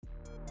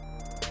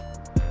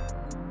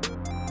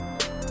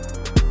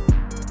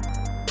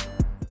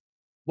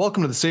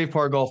Welcome to the Save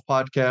Par Golf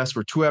Podcast,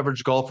 where two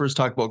average golfers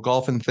talk about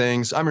golf and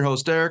things. I'm your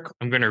host, Derek.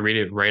 I'm going to read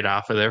it right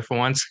off of there for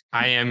once.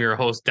 I am your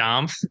host,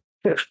 Dom.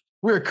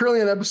 We are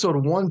currently on episode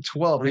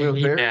 112. We have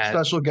a very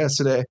special guest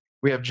today.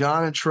 We have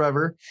John and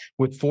Trevor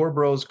with Fore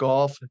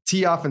Golf,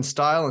 tee off in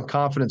style and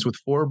confidence with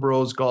Fore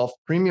Golf,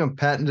 premium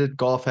patented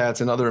golf hats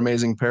and other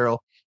amazing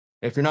apparel.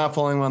 If you're not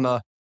following on the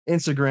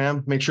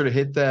Instagram, make sure to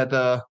hit that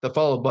the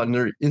follow button.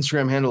 Their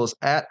Instagram handle is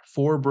at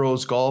Fore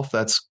Golf.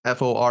 That's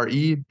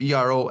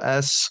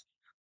ForeBrosGolf.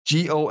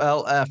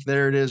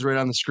 There it is right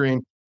on the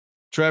screen.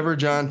 Trevor,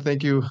 John,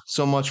 thank you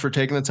so much for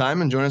taking the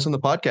time and joining us on the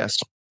podcast.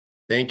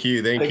 Thank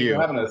you. Thank you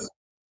for having us.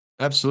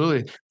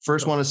 Absolutely.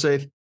 First, want to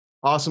say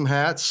awesome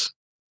hats.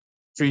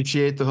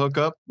 Appreciate the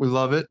hookup. We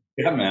love it.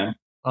 Yeah, man.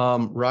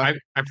 I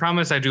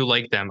promise I do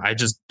like them. I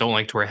just don't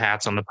like to wear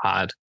hats on the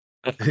pod.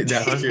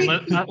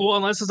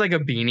 Unless it's like a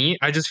beanie.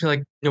 I just feel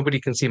like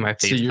nobody can see my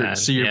face.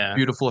 See your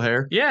beautiful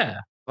hair. Yeah.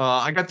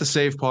 I got the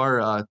Save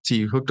Par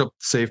tee, hooked up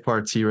the Save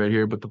Par tee right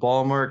here, but the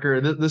ball marker,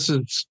 this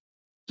is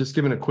just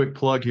giving a quick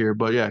plug here,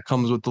 but yeah, it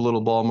comes with the little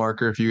ball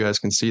marker if you guys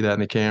can see that in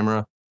the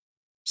camera.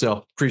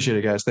 So appreciate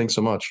it, guys. Thanks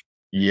so much.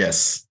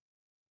 Yes.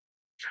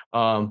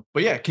 But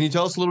yeah, can you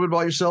tell us a little bit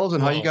about yourselves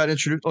and how you got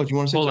introduced? Oh, do you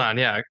want to say Hold something? on,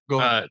 yeah. Go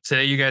ahead.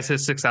 Today you guys hit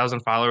 6,000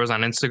 followers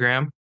on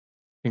Instagram.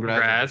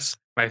 Congrats.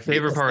 My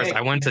favorite part is I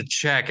went to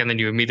check and then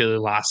you immediately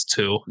lost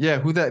 2. Yeah,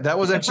 who that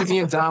was actually me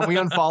and Dom. We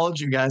unfollowed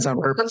you guys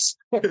on purpose.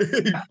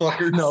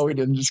 No, we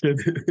didn't. Just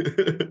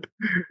kidding.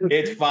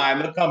 It's fine.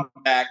 They'll come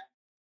back.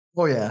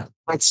 Oh yeah,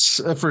 that's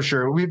for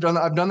sure.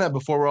 I've done that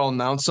before where I'll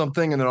announce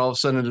something and then all of a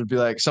sudden it'll be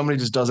like somebody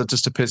just does it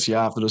just to piss you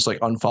off. They'll just like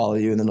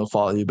unfollow you and then they'll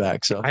follow you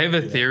back. So I have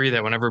a theory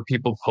that whenever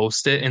people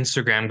post it,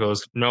 Instagram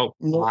goes, nope,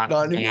 not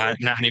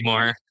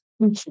anymore.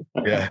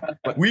 Yeah.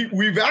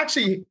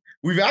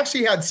 We've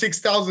actually had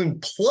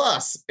 6,000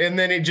 plus, and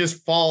then it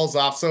just falls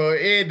off. So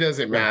it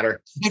doesn't matter.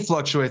 It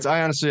fluctuates.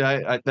 I honestly,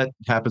 that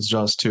happens to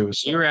us too.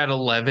 So. We were at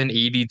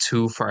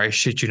 1182 for, I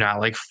shit you not,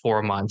 like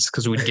 4 months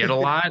because we'd get a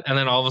lot, and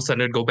then all of a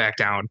sudden it'd go back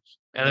down,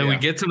 and then we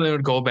get something that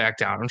would go back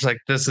down. I'm just like,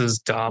 this is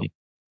dumb.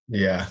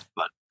 Yeah,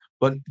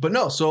 but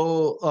no.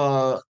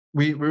 So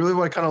we really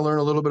want to kind of learn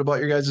a little bit about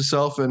your guys'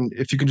 self, and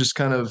if you can just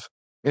kind of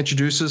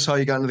introduce us how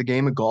you got into the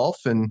game of golf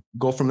and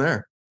go from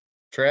there.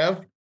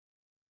 Trev.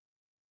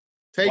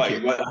 How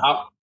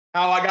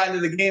I got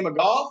into the game of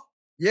golf?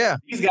 Yeah.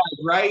 These guys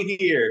right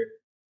here.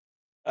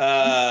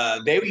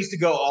 They used to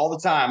go all the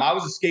time. I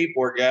was a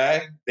skateboard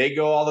guy. They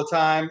go all the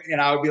time.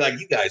 And I would be like,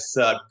 you guys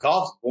suck.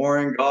 Golf's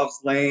boring. Golf's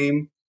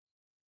lame.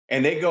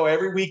 And they go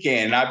every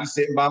weekend. And I'd be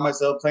sitting by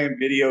myself playing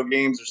video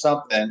games or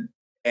something.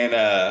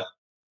 And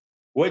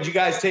what'd you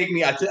guys take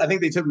me? I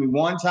think they took me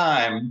one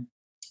time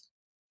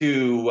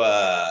to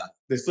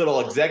this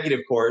little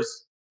executive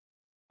course.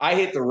 I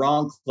hit the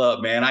wrong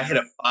club, man. I hit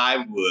a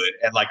 5-wood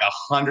at like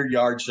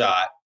 100-yard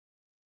shot.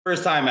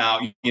 First time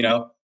out,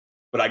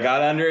 but I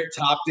got under it,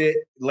 topped it,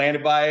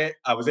 landed by it.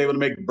 I was able to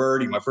make a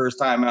birdie my first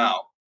time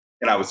out,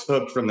 and I was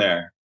hooked from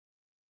there.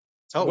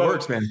 That's how it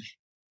works, man.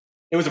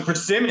 It was a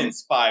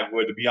persimmons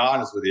 5-wood, to be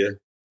honest with you.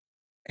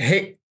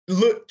 Hey,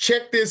 look,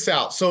 check this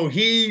out. So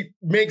he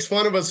makes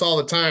fun of us all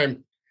the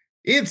time.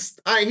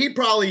 He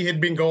probably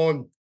had been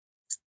going,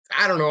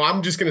 I don't know,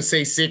 I'm just going to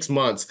say 6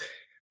 months,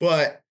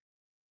 but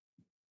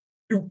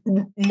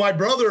my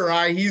brother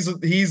or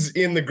he's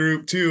in the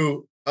group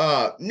too.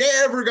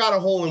 Never got a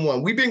hole in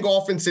one. We've been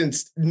golfing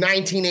since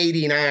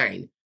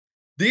 1989.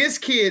 This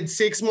kid,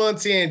 6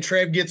 months in,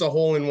 Trev gets a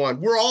hole in one.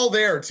 We're all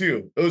there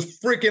too. It was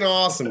freaking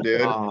awesome,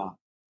 dude.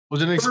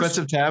 Was it an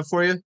expensive tab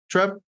for you,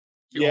 Trev?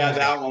 Yeah,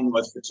 that one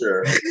was for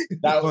sure.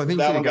 That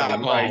one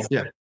got nice.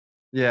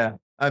 Yeah,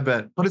 I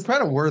bet. But it's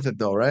kind of worth it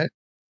though, right?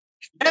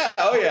 Yeah.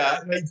 Oh yeah,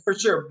 for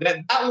sure.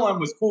 That one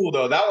was cool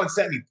though. That one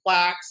sent me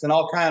plaques and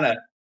all kind of.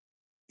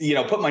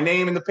 Put my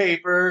name in the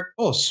paper.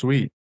 Oh,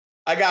 sweet.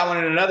 I got one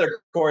in another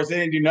course. They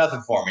didn't do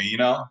nothing for me,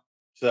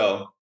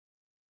 So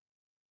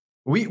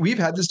we've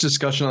had this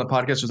discussion on the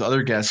podcast with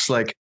other guests.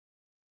 Like,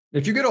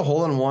 if you get a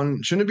hole in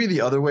one, shouldn't it be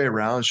the other way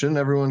around? Shouldn't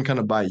everyone kind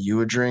of buy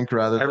you a drink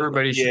rather than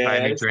everybody should buy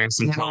me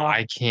drinks until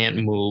I can't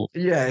move?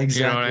 Yeah,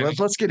 exactly.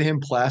 Let's get him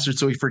plastered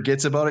so he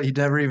forgets about it. He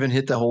never even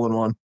hit the hole in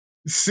one.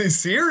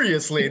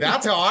 Seriously,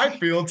 that's how I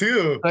feel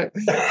too.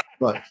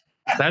 But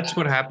that's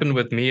what happened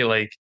with me.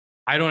 Like,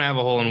 I don't have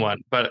a hole in one,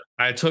 but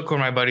I took one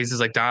of my buddies. He's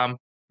like, Dom,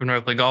 we've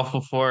never played golf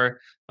before.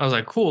 I was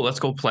like, cool, let's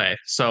go play.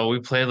 So we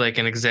played like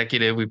an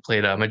executive. We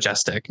played a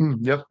Majestic.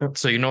 Yep.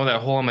 So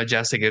that hole in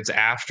Majestic, it's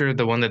after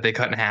the one that they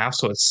cut in half.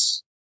 So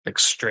it's like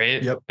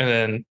straight. Yep. And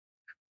then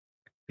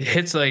it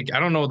hits like, I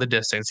don't know the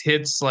distance,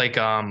 hits like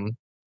a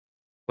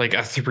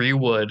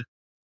 3-wood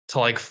to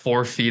like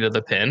 4 feet of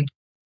the pin. And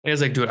he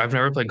was like, dude, I've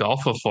never played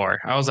golf before.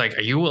 I was like,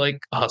 are you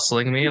like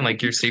hustling me? And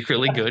like, you're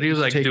secretly good. He was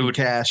like, taking dude,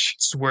 cash.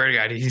 Swear to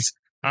God,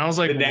 I was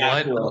like,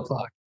 what the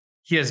fuck?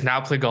 He has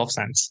not played golf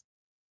since.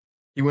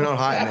 He went out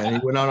high, man. He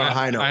went out on a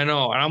high note. I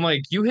know. And I'm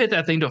like, you hit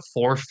that thing to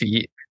 4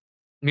 feet.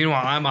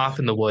 Meanwhile, I'm off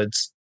in the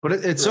woods. But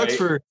it sucks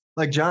for,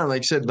 like John,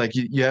 like you said, like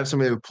you have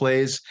somebody who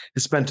plays,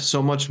 has spent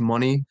so much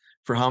money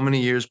for how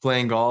many years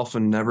playing golf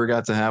and never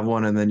got to have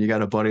one, and then you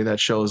got a buddy that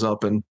shows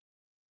up, and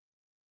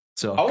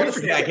so I want to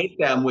say I hit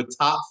them with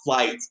top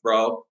flights,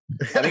 bro.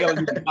 I think I was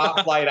using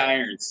top flight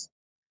irons.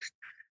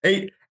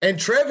 Hey, and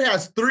Trev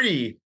has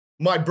 3.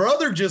 My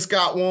brother just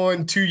got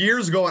one 2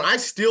 years ago, and I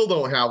still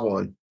don't have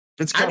one.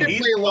 I've been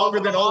playing longer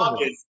than all of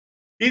them.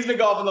 He's been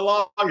golfing the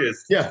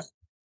longest. Yeah, that's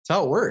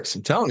how it works.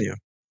 I'm telling you.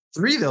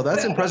 3 though,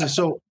 that's impressive.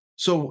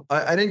 So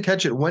I didn't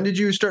catch it. When did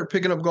you start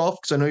picking up golf?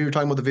 Because I know you were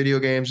talking about the video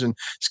games and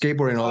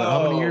skateboarding and all that.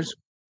 How many years?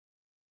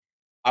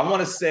 I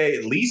want to say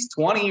at least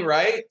 20,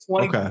 right?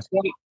 20, okay.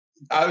 20.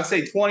 I would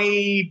say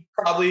 20,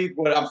 probably.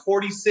 I'm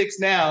 46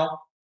 now.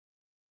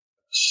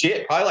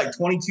 Shit, probably like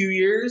 22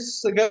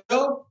 years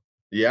ago.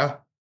 Yeah,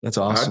 that's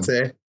awesome. I'd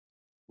say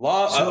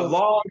a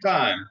long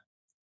time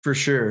for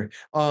sure.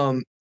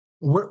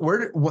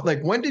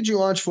 When did you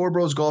launch Fore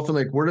Bros Golf, and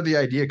like where did the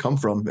idea come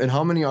from, and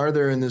how many are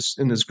there in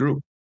this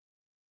group?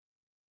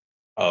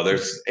 Oh,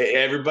 there's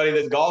everybody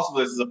that golfs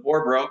with us is a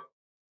Fore Bro.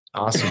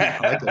 Awesome. I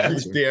like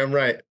that. Damn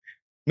right.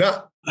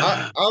 No,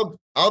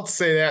 I'll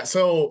say that.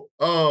 So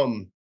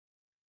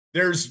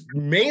there's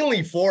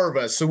mainly 4 of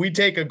us. So we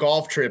take a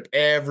golf trip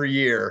every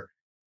year.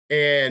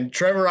 And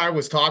Trevor and I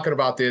was talking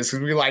about this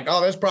because we were like,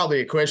 oh, that's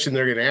probably a question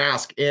they're gonna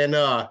ask. And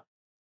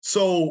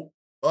so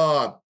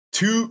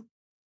 2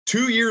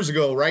 years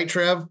ago, right,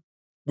 Trev?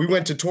 We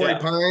went to Torrey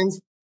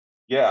Pines.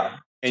 Yeah.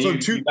 And so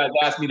you guys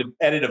asked me to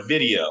edit a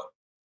video.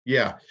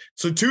 Yeah.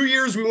 So 2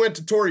 years we went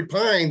to Torrey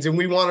Pines and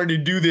we wanted to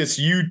do this.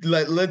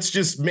 Let's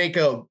just make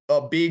a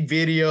big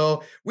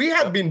video. We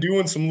had been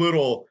doing some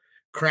little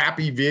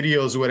crappy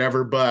videos or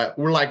whatever, but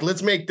we're like,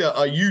 let's make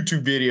a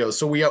YouTube video.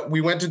 So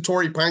we went to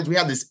Torrey Pines. We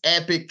had this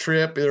epic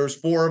trip. There's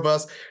 4 of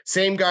us.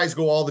 Same guys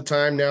go all the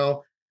time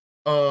now.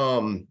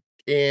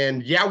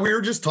 And yeah, we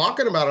were just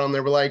talking about it on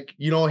there. We're like,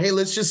 hey,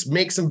 let's just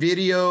make some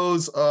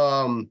videos.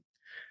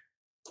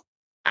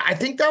 I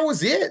think that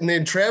was it. And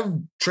then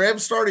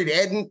Trev started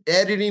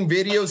editing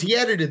videos. He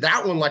edited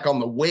that one like on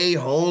the way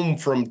home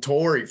from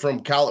Torrey, from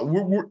Cal.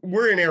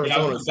 We're in Arizona.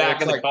 Yeah, I was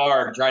back in the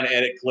car trying to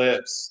edit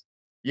clips.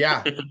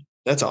 Yeah.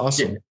 That's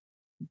awesome.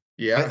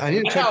 Yeah. I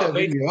need to check that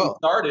video out.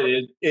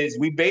 Started is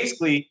we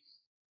basically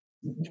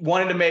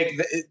wanted to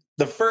make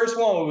the first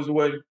one was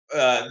when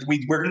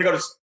we're going to go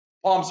to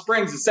Palm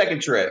Springs, the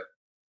second trip.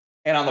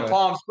 And on the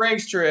Palm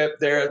Springs trip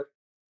there,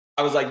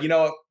 I was like,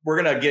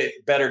 we're going to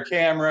get better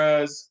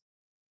cameras.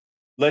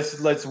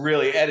 Let's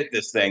really edit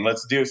this thing.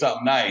 Let's do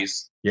something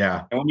nice.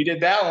 Yeah. And when we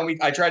did that one,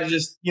 I tried to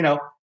just,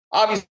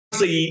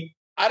 obviously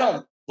I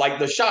don't like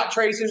the shot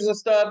tracers and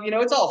stuff,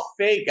 it's all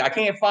fake. I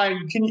can't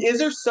find, is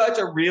there such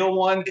a real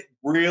one that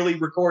really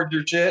records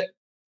your shit?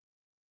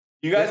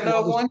 You guys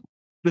know of one?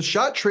 The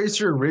shot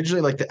tracer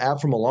originally, like the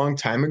app from a long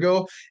time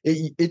ago,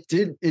 it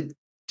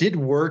did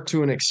work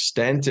to an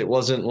extent. It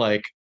wasn't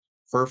like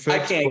perfect. I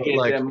can't get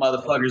them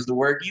motherfuckers to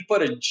work. You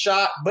put a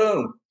shot,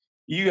 boom.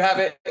 You have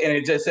it, and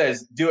it just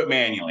says, do it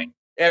manually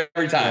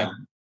every time. Yeah.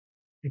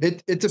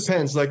 It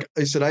depends. Like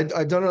I said,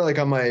 I've done it like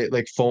on my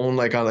phone,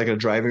 like on a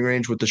driving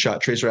range with the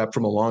shot tracer app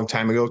from a long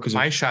time ago. Because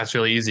my shot's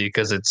really easy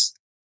because it's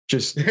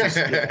just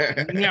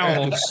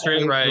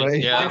straight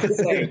right. Yeah.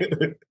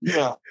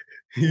 Yeah.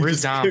 We're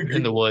down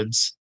in the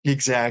woods.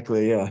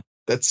 Exactly. Yeah.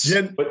 That's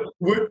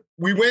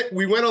we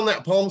went on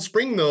that Palm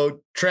Spring though.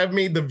 Trev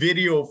made the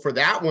video for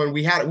that one.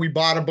 We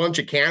bought a bunch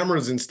of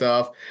cameras and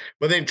stuff,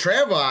 but then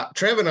Trev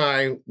and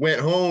I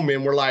went home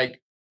and we're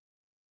like,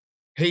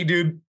 hey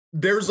dude,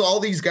 there's all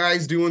these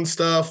guys doing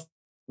stuff.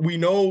 We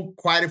know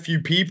quite a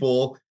few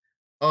people.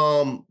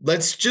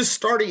 Let's just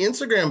start an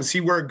Instagram and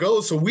see where it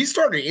goes. So we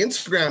started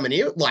Instagram and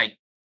it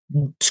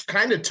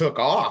kind of took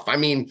off. I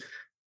mean,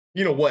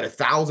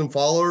 1,000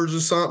 followers or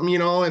something,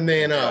 and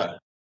then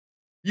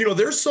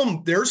there's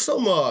some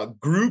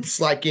groups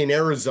like in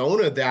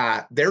Arizona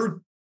that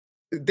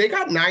they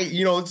got nice,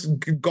 it's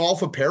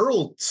golf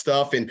apparel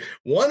stuff. And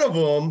one of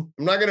them,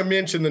 I'm not going to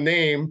mention the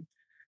name.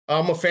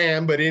 I'm a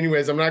fan, but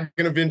anyways, I'm not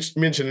going to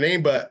mention the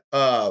name, but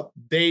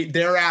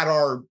they're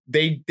at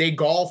they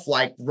golf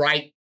like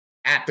right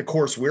at the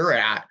course we're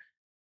at.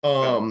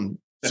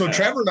 So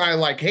Trevor and I are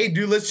like, hey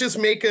dude, let's just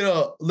make it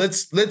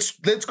let's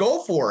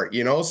go for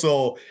it,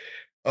 So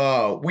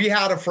we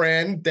had a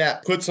friend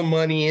that put some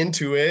money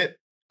into it.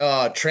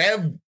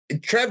 Trev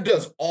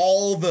does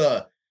all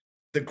the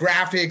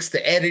graphics,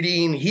 the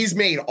editing. He's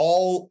made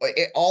all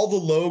the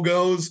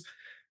logos.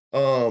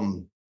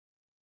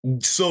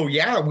 So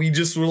yeah, we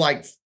just were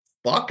like,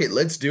 fuck it,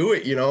 let's do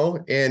it,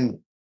 and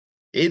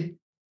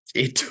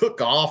it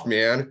took off,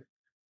 man.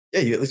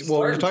 Yeah,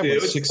 we're talking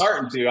about it's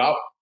starting to. I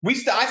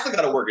still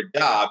got to work a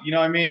job. You know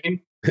what I mean?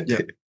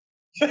 Yeah.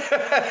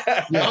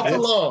 Not for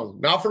long.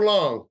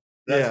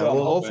 That's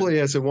well,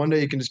 hopefully, so one day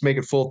you can just make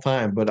it full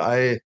time. But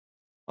we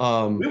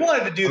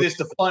wanted to do this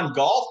to fund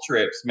golf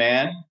trips,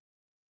 man.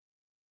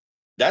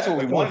 That's what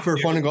we want for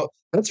fun and golf.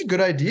 That's a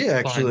good idea,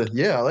 actually. Fun.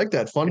 Yeah, I like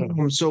that. Fun.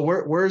 Yeah. So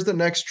where's the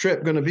next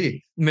trip going to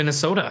be?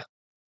 Minnesota.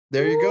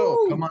 There you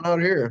go. Come on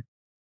out here.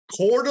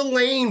 Coeur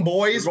d'Alene,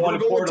 boys. We're going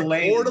to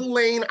Coeur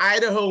d'Alene,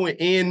 Idaho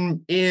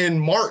in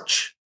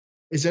March.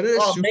 Is that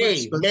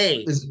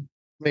May?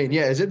 mean,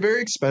 yeah. Is it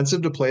very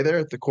expensive to play there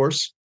at the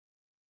course?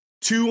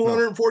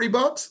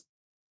 $240.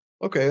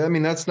 Okay, I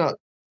mean that's not.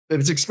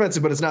 It's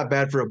expensive, but it's not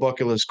bad for a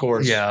bucket list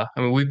course. Yeah,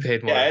 I mean we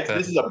paid more. Yeah,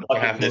 this is a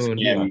bucket list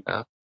game.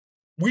 Yeah.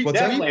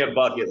 Definitely a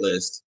bucket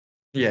list.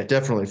 Yeah,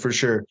 definitely for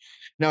sure.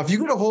 Now, if you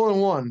get a hole in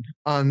one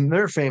on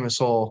their famous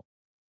hole,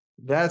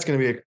 that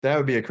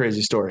would be a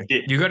crazy story.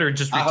 You got to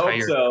just retire. I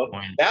hope so.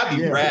 That'd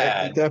be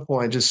rad. At that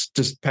point,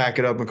 just pack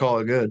it up and call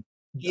it good.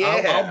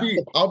 Yeah,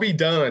 I'll be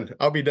done.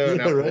 I'll be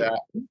done after that.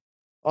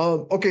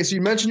 Okay, so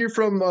you mentioned you're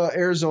from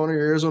Arizona.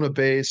 You're Arizona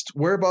based.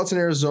 Whereabouts in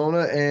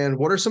Arizona, and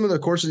what are some of the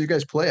courses you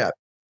guys play at?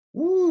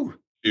 Woo!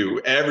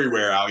 Dude,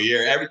 everywhere out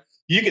here.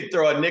 You could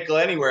throw a nickel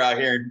anywhere out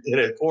here and hit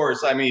a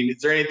course. I mean,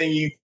 is there anything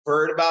you've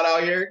heard about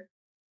out here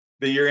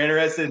that you're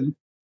interested in?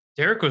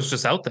 Derek was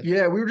just out there.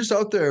 Yeah, we were just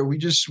out there. We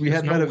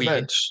had that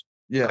event.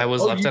 Yeah, I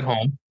was left at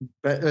home.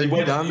 Did you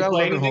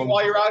play anything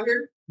while you're out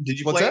here? Did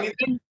you play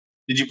anything?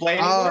 Did you play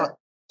anything?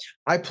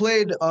 I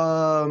played.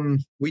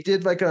 We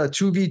did like a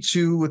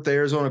 2v2 with the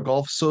Arizona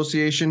Golf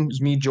Association. It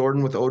was me,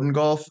 Jordan, with Odin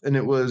Golf, and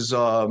it was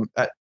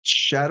at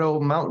Shadow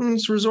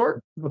Mountains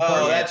Resort.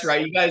 Oh, that's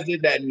right. You guys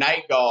did that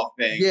night golf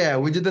thing. Yeah,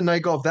 we did the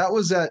night golf. That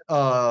was at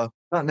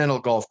Continental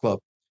Golf Club.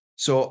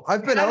 So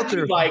I've been out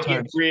there. Like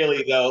it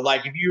really though.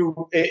 Like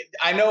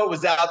I know it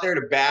was out there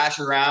to bash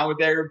around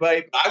with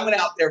everybody. But I went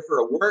out there for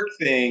a work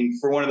thing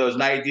for one of those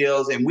night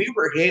deals, and we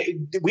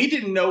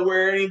didn't know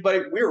where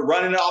anybody. We were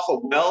running off of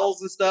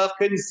wells and stuff.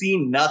 Couldn't see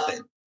nothing.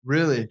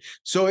 Really?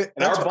 So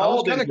our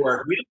ball didn't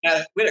work. We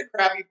had a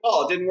crappy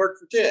ball. It didn't work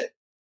for shit.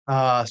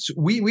 So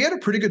we had a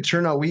pretty good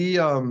turnout. We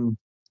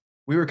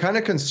were kind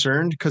of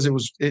concerned because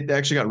it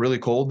actually got really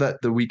cold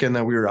the weekend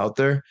that we were out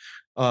there.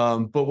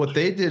 But what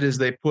they did is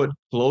they put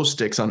glow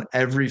sticks on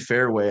every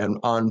fairway and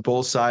on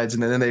both sides,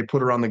 and then they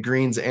put it on the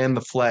greens and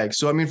the flag.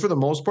 So I mean, for the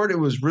most part, it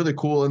was really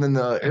cool. And then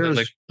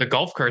the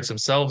golf carts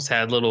themselves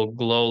had little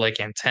glow like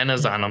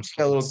antennas on them,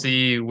 so you'll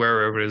see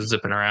where it was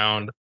zipping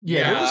around.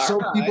 Yeah, there were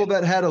some people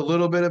that had a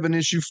little bit of an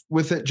issue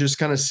with it, just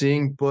kind of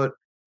seeing. But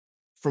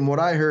from what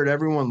I heard,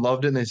 everyone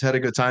loved it and they had a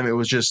good time.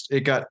 It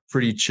got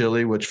pretty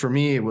chilly, which for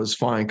me it was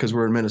fine because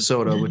we're in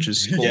Minnesota, which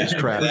is cold as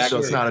crap, so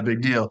it's not a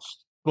big deal.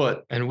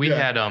 And we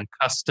had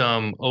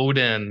custom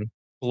Odin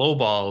glow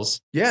balls.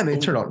 Yeah, and they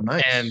turned out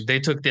nice. And they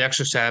took the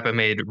extra step and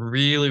made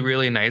really,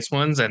 really nice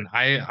ones. And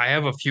I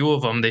have a few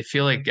of them. They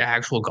feel like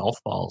actual golf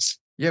balls.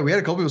 Yeah, we had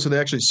a couple people, so they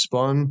actually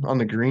spun on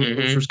the green,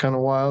 which was kind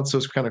of wild. So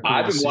it's kind of cool.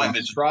 I've been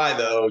wanting to try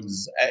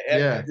those.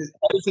 Ever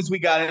since we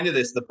got into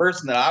this, the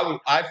person that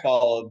I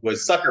followed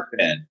was Sucker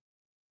Pin.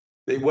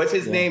 What's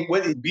his name?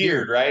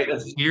 Beard, right?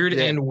 Beard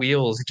and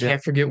Wheels. You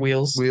can't forget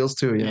Wheels. Wheels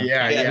too.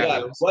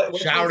 Yeah.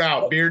 Shout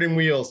out Beard and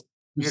Wheels.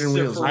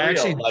 I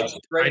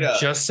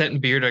just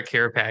sent Beard a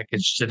care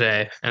package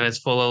today, and it's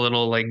full of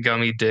little like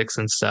gummy dicks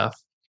and stuff.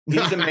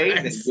 He's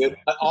amazing, dude.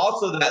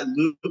 Also, that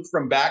Luke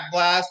from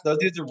Backblast, those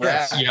dudes are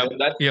rad.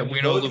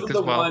 We know Luke as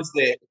well. Ones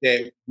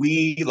that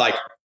we like.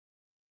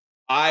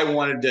 I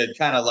wanted to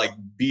kind of like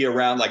be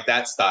around like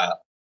that style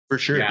for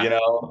sure. You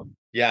know.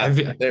 Yeah.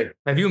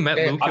 Have you met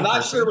Luke? I'm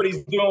not sure what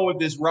he's doing with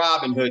this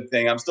Robin Hood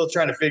thing. I'm still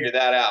trying to figure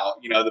that out.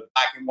 You know, the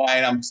black and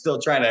white. I'm still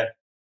trying to,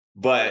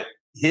 but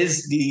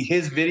his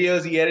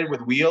videos he edited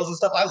with Wheels and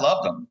stuff, I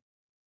loved them.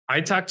 I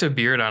talk to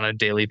Beard on a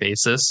daily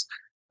basis.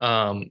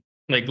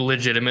 Like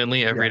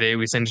legitimately every day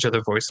we send each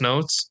other voice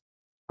notes.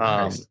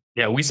 Nice.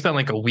 Yeah, we spent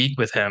like a week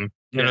with him.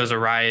 It was a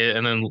riot,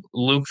 and then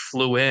Luke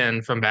flew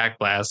in from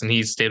Backblast and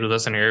he stayed with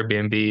us in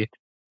Airbnb.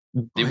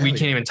 We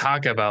can't even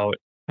talk about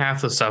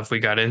half the stuff we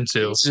got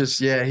into. It's just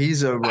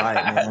he's a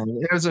riot, man.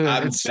 It's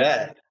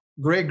a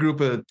great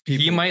group of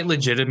people. He might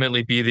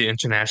legitimately be the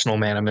international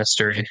man of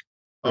mystery.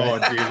 Oh,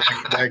 dude,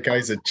 that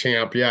guy's a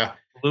champ. Yeah,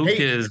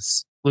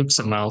 Luke's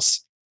something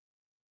else.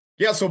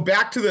 Yeah,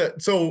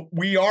 so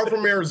we are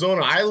from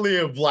Arizona. I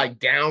live like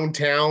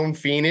downtown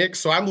Phoenix,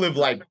 so I live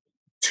like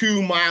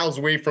 2 miles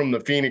away from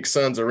the Phoenix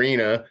Suns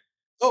arena.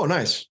 Oh,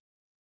 nice.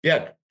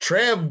 Yeah,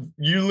 Trev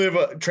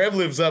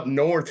lives up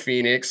north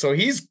Phoenix, so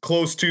he's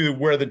close to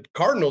where the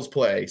Cardinals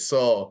play.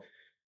 So,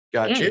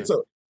 gotcha. It's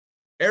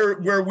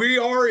where we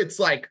are. It's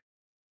like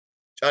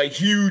a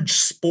huge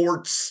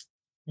sports,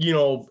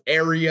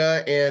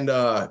 area, and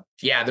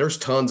there's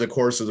tons of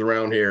courses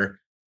around here.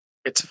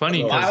 It's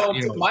funny. My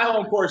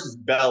home course is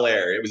Bel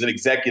Air. It was an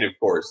executive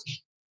course.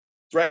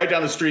 It's right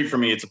down the street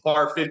from me. It's a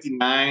par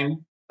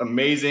 59.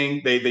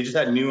 Amazing. They just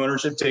had new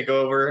ownership take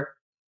over.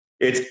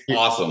 It's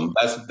awesome.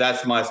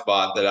 That's my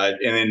spot and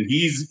then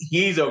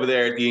he's over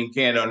there at the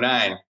Encanto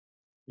 9.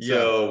 Yeah.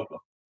 So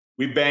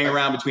we bang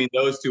around between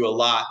those two a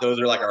lot.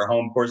 Those are like our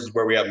home courses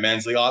where we have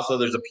men's league. Also,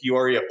 there's a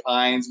Peoria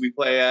Pines we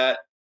play at.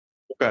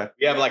 Okay.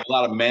 We have like a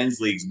lot of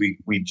men's leagues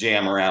we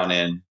jam around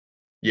in.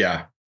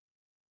 Yeah.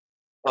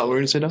 Oh, we're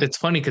gonna say no. It's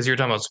funny because you're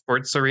talking about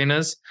sports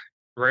arenas.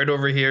 Right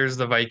over here is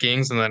the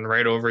Vikings, and then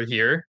right over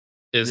here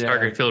is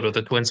Target Field with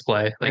the Twins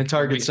play. Like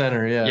Target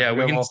Center, Yeah,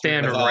 we can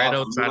stand right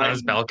outside on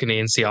his balcony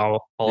and see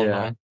all of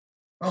them.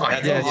 Oh,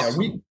 yeah.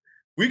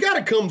 We got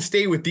to come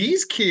stay with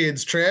these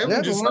kids, Trev.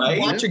 Yeah, just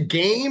watch a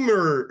game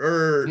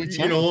or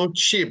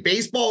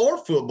baseball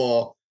or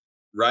football.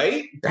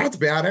 right? That's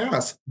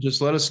badass.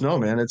 Just let us know,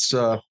 man. It's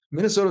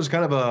Minnesota's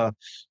kind of a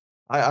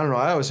I don't know.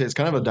 I always say it's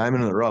kind of a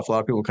diamond in the rough. A lot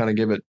of people kind of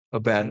give it a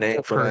bad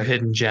name for a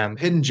hidden gem.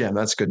 Hidden gem.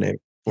 That's a good name.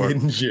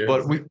 Hidden gem.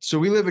 But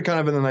we live kind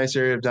of in the nice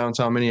area of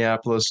downtown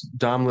Minneapolis.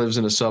 Dom lives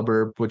in a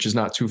suburb, which is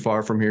not too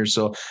far from here.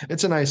 So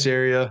it's a nice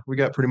area. We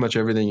got pretty much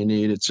everything you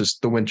need. It's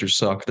just the winters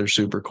suck. They're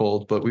super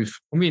cold, but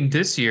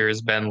this year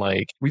has been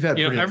like, we've had,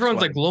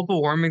 everyone's like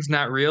global warming's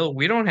not real.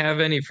 We don't have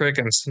any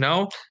freaking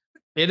snow.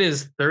 It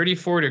is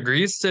 34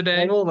 degrees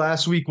today. I know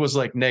last week was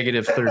like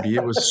negative 30.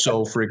 It was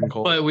so freaking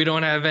cold. But we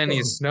don't have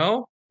any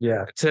snow.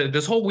 Yeah.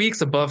 This whole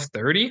week's above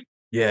 30.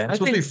 Yeah. It's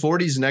supposed to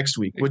be 40s next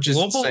week, which is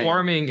global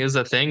warming is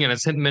a thing, and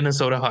it's hit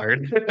Minnesota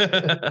hard.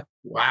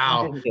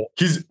 Wow.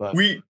 Because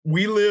we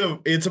live,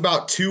 it's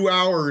about 2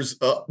 hours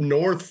up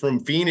north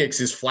from Phoenix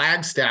is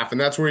Flagstaff, and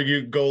that's where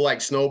you go like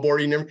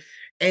snowboarding.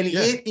 And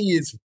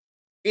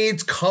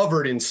it's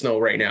covered in snow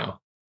right now.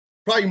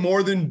 Probably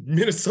more than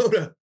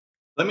Minnesota.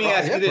 Let me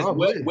ask you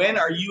this. When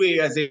are you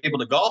guys able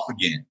to golf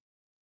again?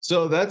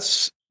 So that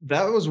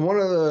was one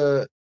of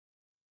the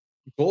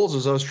goals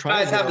as I was trying.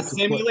 You guys have a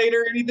simulator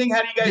or anything?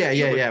 How do you guys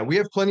do it? Yeah. We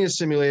have plenty of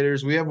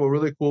simulators. We have a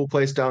really cool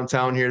place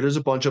downtown here. There's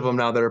a bunch of them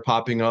now that are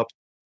popping up.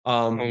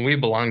 We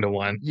belong to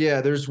one.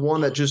 Yeah, there's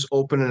one that just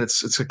opened, and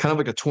it's kind of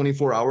like a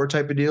 24-hour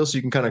type of deal, so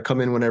you can kind of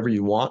come in whenever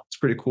you want. It's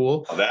pretty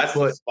cool. Oh, that's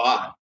the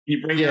spot.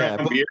 You bring your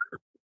own beer.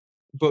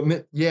 But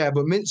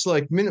it's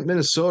like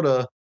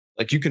Minnesota,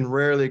 like you can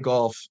rarely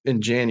golf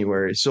in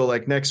January. So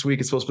like next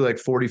week it's supposed to be like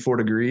 44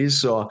 degrees.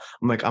 So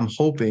I'm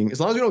hoping as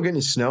long as we don't get any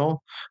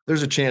snow,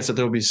 there's a chance that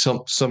there'll be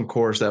some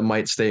course that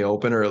might stay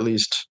open, or at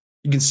least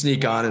you can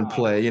sneak on and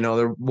play.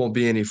 There won't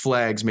be any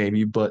flags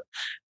maybe, but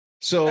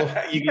so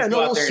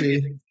we'll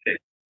see.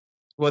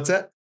 What's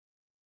that?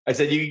 I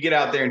said you can get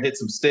out there and hit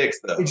some sticks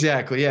though.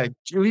 Exactly. Yeah.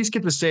 At least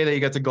get to say that you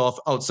got to golf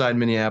outside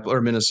Minneapolis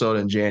or Minnesota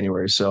in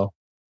January. So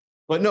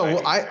but no,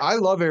 I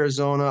love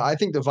Arizona. I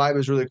think the vibe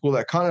is really cool.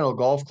 That Continental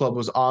Golf Club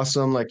was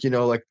awesome. Like,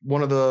 like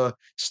one of the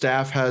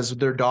staff has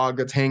their dog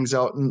that hangs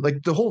out, and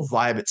like the whole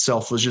vibe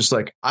itself was just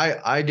like,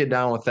 I get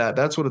down with that.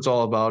 That's what it's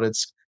all about.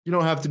 You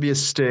don't have to be a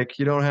stick.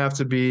 You don't have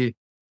to be,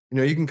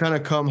 you can kind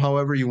of come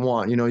however you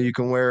want. You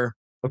can wear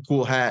a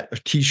cool hat, a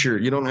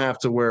t-shirt. You don't have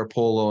to wear a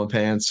polo and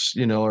pants,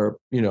 or,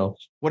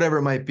 whatever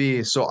it might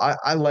be. So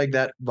I like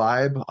that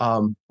vibe.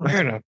 I'm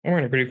wearing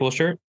a pretty cool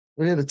shirt.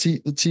 Yeah, the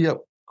tee up.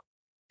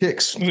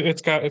 Kicks.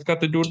 It's got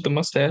the dude with the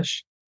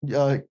mustache.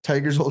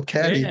 Tiger's old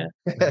caddy.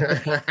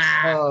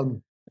 Yeah.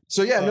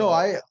 So yeah,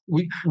 no,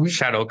 we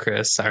Shadow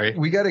Chris. Sorry,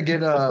 we got to get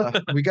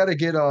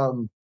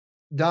Dom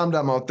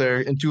out there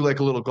and do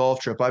like a little golf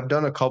trip. I've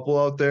done a couple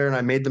out there, and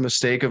I made the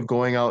mistake of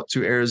going out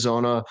to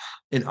Arizona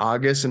in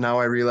August, and now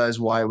I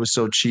realize why it was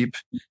so cheap.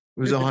 It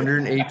was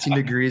 118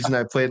 degrees, and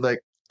I played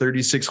like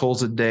 36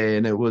 holes a day,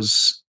 and it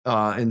was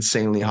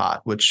insanely hot,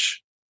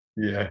 which.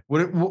 Yeah,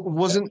 it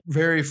wasn't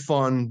very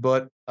fun,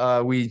 but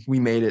we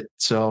made it.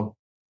 So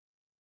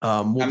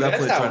we'll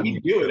definitely that's how we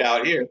do it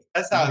out here.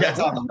 That's on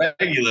the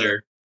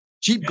regular.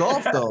 Cheap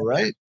golf, though,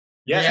 right?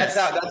 Yeah, yes.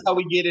 that's how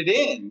we get it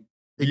in.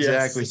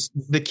 Exactly. Yes.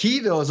 The key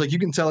though is like you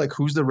can tell like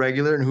who's the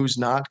regular and who's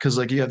not, because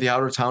like you have the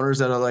out of towners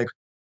that are like,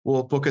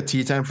 we'll book a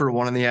tee time for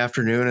 1 PM,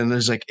 and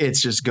there's like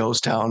it's just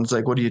ghost town. It's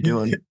like, what are you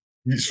doing?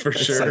 For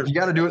sure. Like, you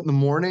got to do it in the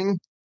morning,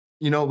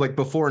 like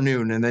before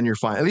noon, and then you're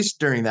fine. At least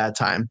during that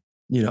time.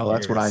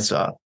 That's what I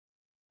saw.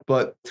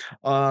 But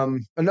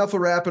enough of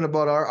rapping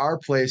about our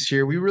place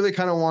here. We really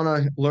kind of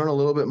want to learn a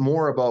little bit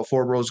more about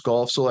Fore Bros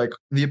Golf. So like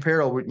the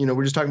apparel,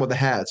 we're just talking about the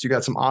hats. You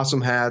got some awesome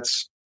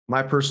hats.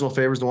 My personal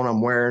favorite is the one I'm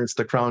wearing. It's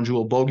the Crown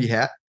Jewel Bogey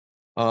hat.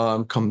 I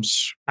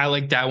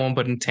like that one,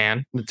 but in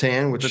tan. The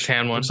tan, which the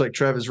tan one looks like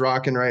Trev is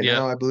rocking right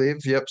now, I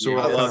believe. Yep. So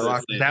I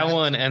love that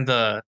one, and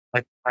I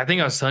think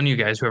I was telling you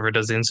guys, whoever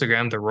does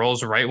Instagram, the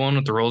Rolls Royce one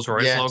with the Rolls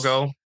Royce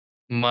logo,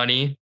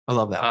 money. I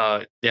love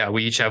that. Yeah,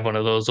 we each have one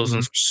of those. Those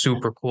ones are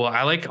super cool.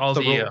 I like all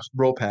the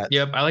rope hats.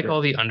 Yep, I like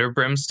all the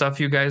underbrim stuff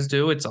you guys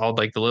do. It's all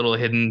like the little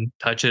hidden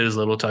touches,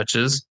 little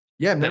touches.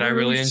 Yeah, that I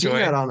really enjoy. Seen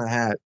that on a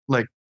hat.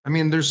 Like,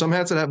 there's some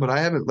hats that have, but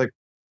I haven't like.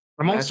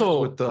 I'm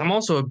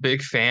also a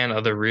big fan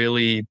of the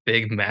really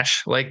big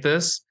mesh like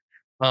this.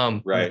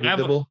 Right.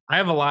 I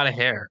have a lot of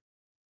hair,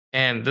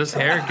 and this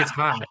hair gets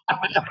hot,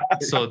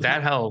 so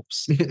that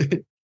helps.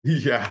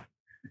 Yeah.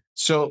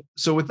 So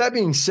with that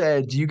being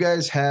said, do you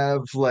guys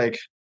have like?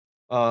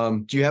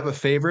 Do you have a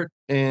favorite?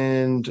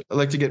 And I'd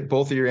like to get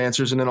both of your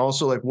answers. And then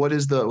also like,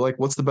 what's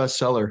the best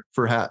seller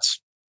for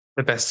hats?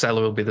 The best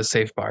seller will be the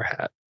Safe Bar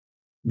hat.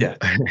 Yeah.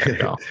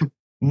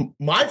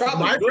 My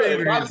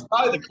favorite is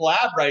probably the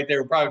collab right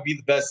there would probably be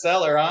the best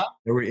seller, huh?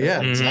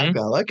 Yeah,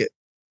 exactly. I like it.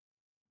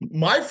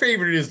 My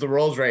favorite is the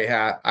Rolls Royce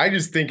hat. I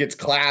just think it's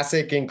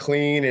classic and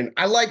clean. And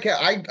I like it.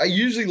 I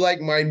usually like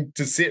mine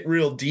to sit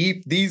real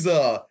deep. These,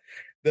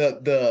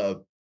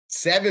 the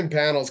 7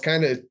 panels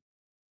kind of,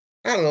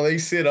 I don't know, they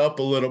sit up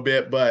a little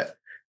bit, but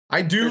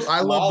I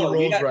love the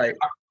Rolls Royce.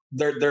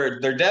 They're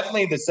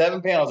definitely, the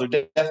 7 panels are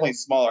definitely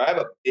smaller. I have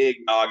a big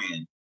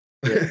noggin.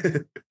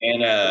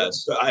 And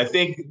so I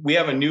think we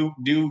have a new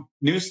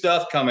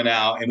stuff coming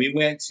out, and we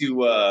went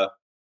to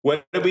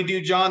What did we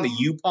do, John? The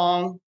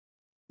U-Pong?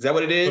 Is that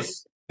what it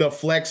is? The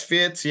Flex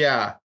Fits,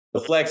 yeah. The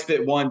Flex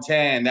Fit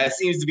 110. That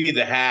seems to be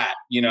the hat,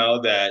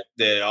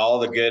 that all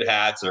the good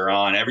hats are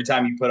on. Every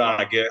time you put on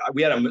I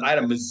had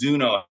a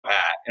Mizuno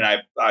hat, and I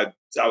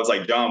was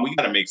like, John, we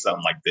got to make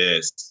something like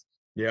this.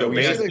 Yeah, so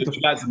we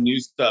got some new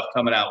stuff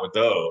coming out with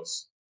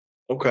those.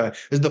 Okay.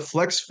 Is the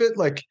Flex Fit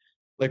like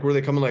where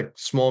they come in like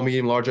small,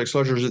 medium, large, X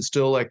large, or is it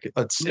still like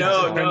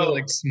no,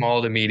 like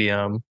small to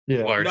medium?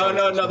 Yeah. Large,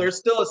 no. There's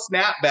still a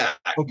snapback.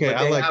 Okay,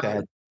 I like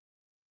that.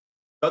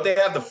 Don't they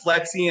have the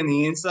flexi in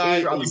the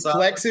inside?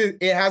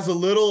 It has a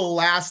little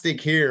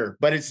elastic here,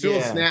 but it's still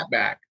a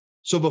snapback.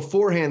 So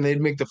beforehand, they'd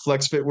make the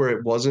Flex Fit where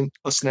it wasn't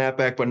a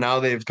snapback, but now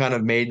they've kind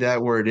of made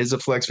that where it is a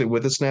Flex Fit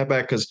with a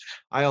snapback. Because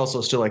I also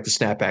still like the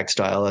snapback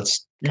style.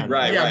 That's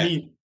right. Yeah,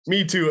 right.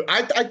 Me too.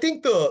 I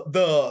think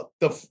the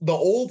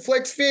old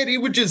Flex Fit,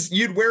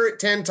 you'd wear it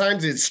 10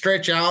 times, it'd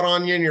stretch out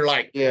on you, and you're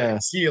like, yeah,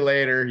 see you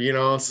later,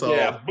 So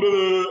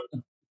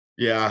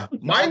yeah.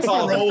 Mine's the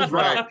rolls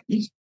right.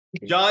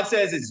 John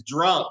says it's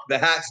drunk. The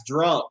hat's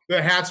drunk. The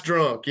hat's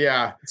drunk.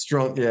 Yeah. It's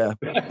drunk. Yeah.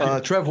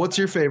 Trev, what's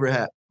your favorite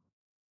hat?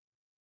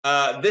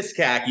 This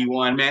khaki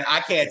one, man.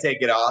 I can't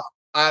take it off.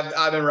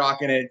 I've been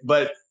rocking it,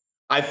 but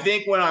I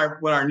think when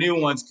our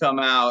new ones come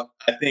out,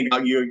 I think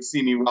you'll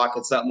see me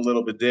rocking something a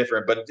little bit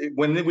different. But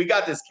when we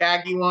got this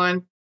khaki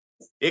one,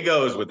 it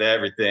goes with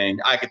everything.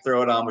 I could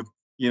throw it on with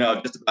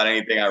just about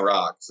anything I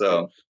rock.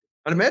 So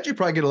I'd imagine you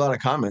probably get a lot of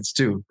comments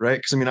too, right?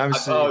 Because I mean,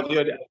 obviously, oh,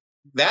 dude.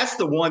 That's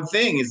the one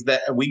thing is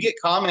that we get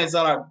comments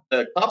on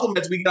the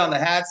compliments we get on the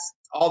hats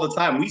all the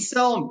time. We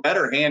sell them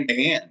better hand to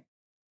hand.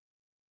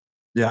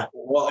 Yeah.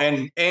 Well,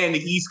 and the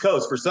East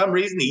Coast, for some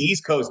reason, the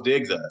East Coast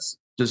digs us.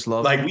 Just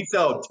love them. We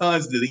sell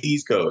tons to the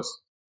East Coast.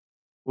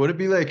 Would it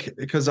be like,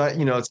 because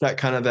it's got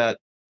kind of that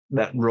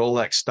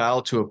Rolex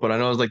style to it, but I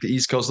know it's like the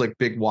East Coast, like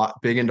big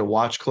into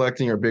watch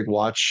collecting or big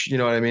watch, you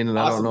know what I mean? And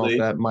possibly. I don't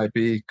know if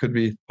that could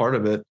be part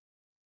of it.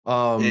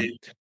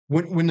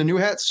 When the new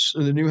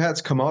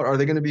hats come out, are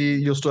they going to be?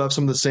 You'll still have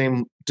some of the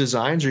same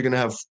designs. Or you're going to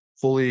have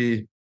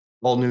fully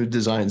all new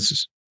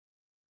designs.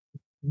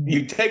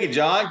 You take it,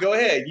 John. Go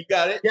ahead. You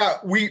got it. Yeah,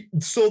 we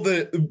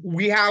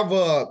have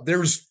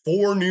there's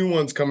 4 new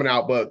ones coming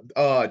out, but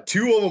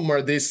 2 of them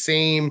are this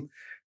same,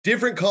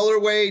 different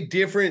colorway,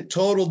 different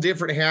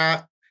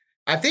hat.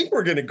 I think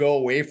we're going to go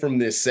away from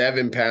this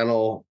 7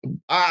 panel.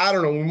 I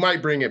don't know. We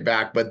might bring it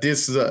back, but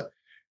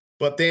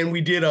but then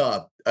we did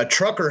a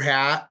trucker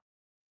hat.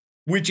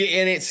 And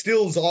it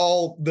still is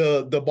all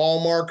the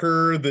ball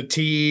marker, the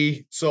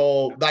T.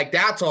 So like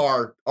that's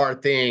our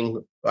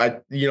thing.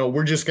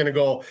 We're just gonna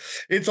go.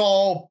 It's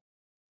all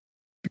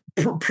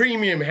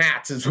premium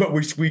hats is what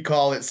we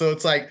call it. So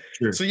it's like,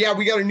 sure. So yeah,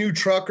 we got a new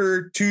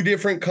trucker, 2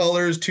 different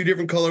colors, 2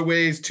 different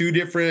colorways, 2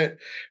 different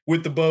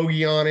with the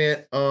bogey on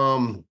it.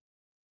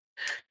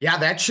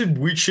 Yeah,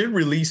 we should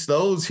release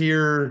those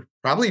here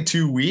probably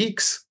 2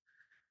 weeks.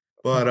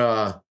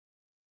 But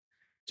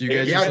do you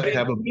guys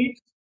have a?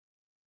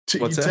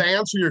 To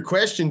answer your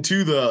question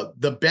too,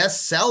 the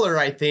best seller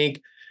I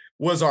think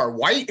was our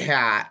white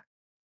hat,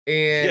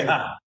 and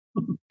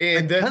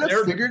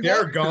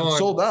they're gone.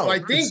 Sold out. So I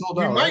think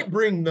we might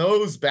bring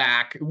those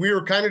back. We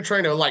were kind of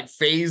trying to like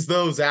phase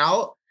those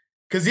out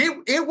because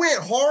it went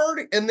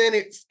hard, and then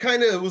it's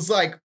kind of was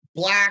like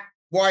black,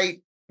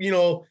 white,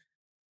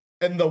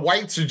 and the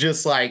whites are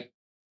just like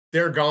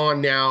they're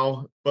gone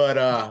now. But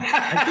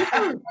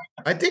I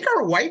think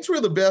our whites were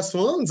the best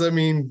ones. I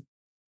mean.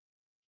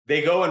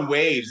 They go in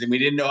waves, and we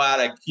didn't know how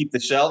to keep the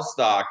shelf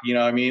stock. You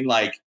know what I mean?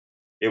 Like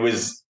it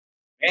was,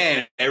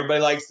 man, everybody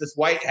likes this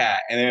white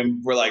hat. And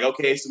then we're like,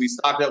 okay, so we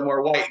stocked up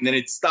more white, and then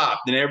it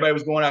stopped. And everybody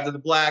was going after the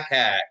black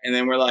hat. And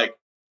then we're like,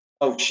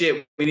 oh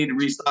shit, we need to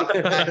restock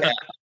the black hat.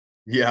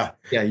 Yeah.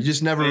 Yeah. You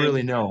just never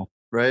really know.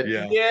 Right.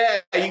 Yeah.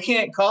 Yeah. You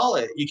can't call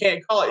it.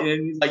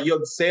 And like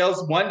your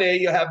sales one day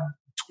you'll have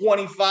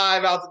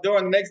 25 out the door,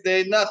 and the next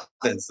day,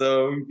 nothing.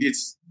 So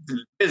it's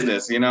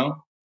business,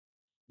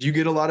 Do you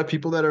get a lot of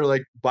people that are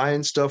like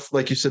buying stuff,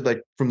 like you said,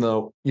 like from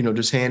the,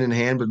 just hand in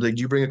hand, but like,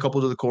 do you bring a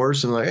couple to the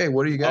course and like, hey,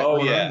 what do you got?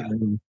 Oh, yeah.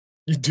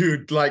 You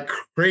do like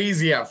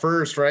crazy at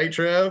first, right,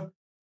 Trev?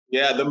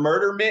 Yeah. The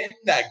murder mitten,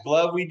 that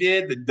glove we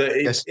did,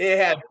 it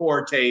had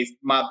poor taste.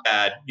 My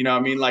bad. You know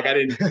what I mean? Like I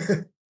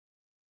didn't,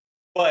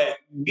 but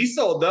we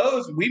sold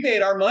those. We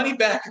made our money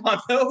back on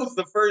those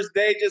the first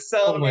day, just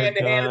selling hand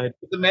to hand at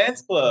the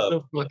men's club.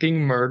 The fucking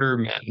murder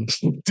men.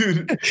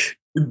 Dude.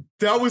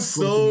 That was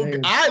so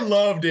I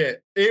loved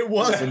it. It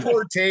was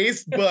poor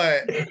taste,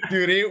 but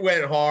dude, it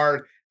went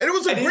hard. And it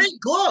was a great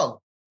glove.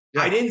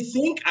 I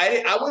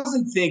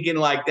wasn't thinking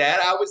like that.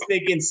 I was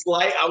thinking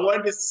I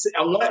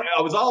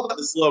was all about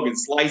the slogan,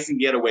 slice and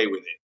get away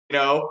with it,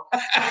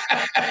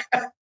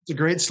 It's a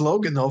great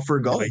slogan though for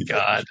golf. Oh my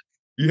God.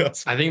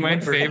 Yes. I think my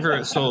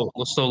favorite, so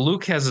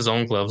Luke has his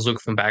own gloves, Luke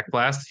from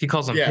Backblast. He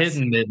calls them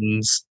hidden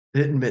mittens.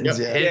 Hidden mittens,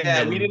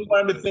 yeah. We didn't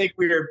want him to think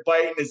we were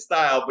biting his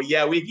style, but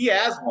yeah, he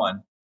has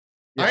one.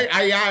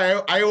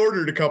 Yeah. I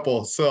ordered a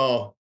couple,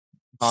 so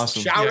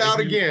awesome. Shout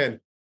out again.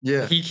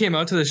 Yeah, he came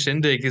out to the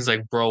shindig. He's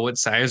like, "Bro, what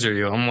size are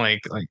you?" I'm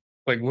like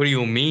like, what do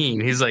you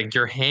mean? He's like,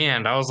 your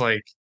hand. I was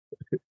like,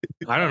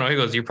 I don't know. He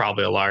goes, you're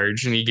probably a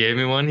large. And he gave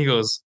me one. He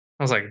goes,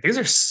 I was like, these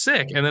are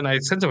sick. And then I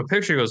sent him a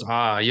picture. He goes,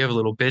 you have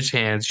little bitch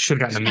hands. You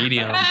should have gotten a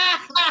medium. I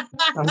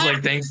was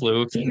like, thanks,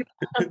 Luke.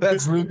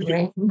 That's Luke.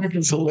 Luke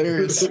is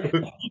hilarious.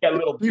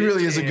 He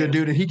really is a good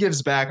dude, and he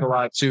gives back a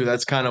lot too.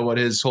 That's kind of what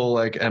his whole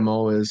like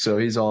MO is. So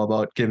he's all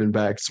about giving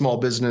back, small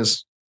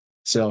business.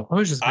 So I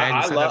was just mad.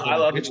 I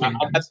love it. I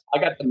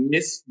got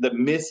the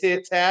miss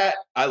hits hat.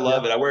 I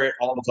love it. I wear it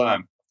all the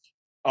time.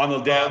 On the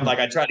down, like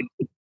I try to.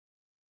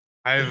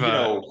 I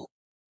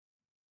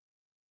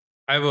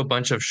have a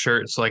bunch of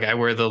shirts. Like I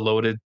wear the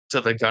loaded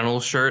to the gunnel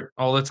shirt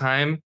all the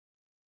time,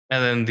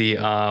 and then the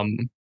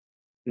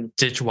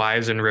ditch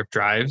wives and rip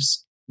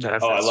drives. I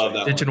love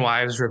that. Ditch and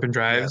wives, rip and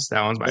drives. Yeah.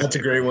 That one's my. That's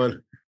favorite. a great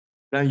one.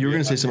 Now you were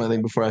gonna say something, I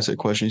think, before I said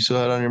question. You still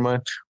had it on your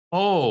mind?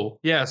 Oh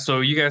yeah.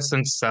 So you guys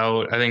sent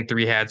out, I think,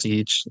 3 hats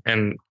each,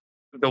 and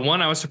the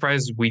one I was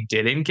surprised we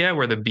didn't get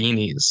were the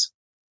beanies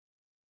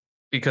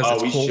because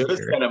it's cold here.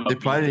 They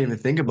probably didn't even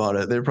think about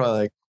it. They're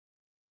probably like,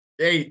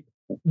 "Hey,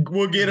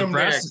 we'll get them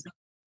next."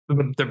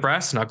 The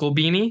brass knuckle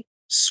beanie,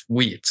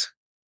 sweet.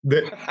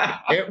 We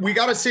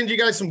got to send you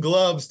guys some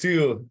gloves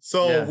too,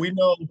 so we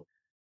know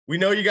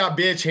you got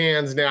bitch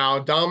hands now.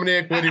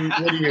 Dominic, what do you?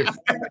 I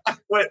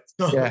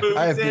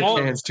have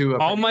bitch hands too.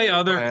 All my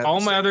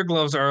other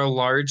gloves are a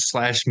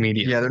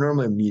large/medium. Yeah, they're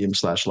normally a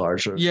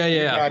medium/large.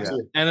 Yeah.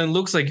 And then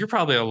Luke's like, you're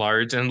probably a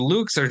large, and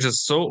Luke's are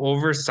just so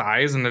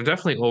oversized, and they're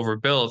definitely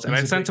overbuilt. And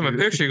I sent him a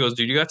picture. He goes,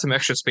 dude, you got some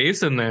extra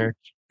space in there,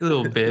 you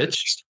little bitch.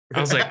 I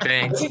was like,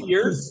 thanks. Wasn't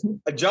yours,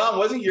 John?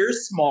 Wasn't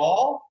yours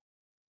small?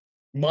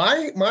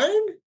 Mine?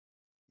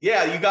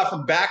 Yeah, you got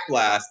from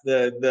Backblast,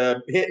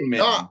 the hit and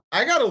miss.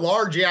 I got a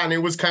large, and it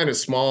was kind of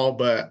small,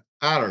 but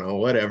I don't know,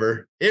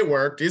 whatever. It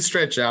worked. It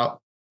stretched out.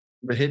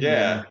 The hit,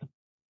 I'm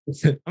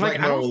like,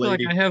 I don't feel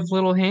like I have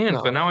little hands,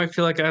 but now I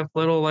feel like I have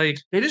little like.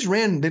 They just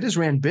ran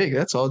big.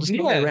 That's all. Just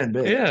ran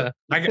big. Yeah,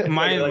 I got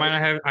mine.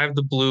 I have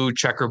the blue and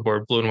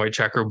white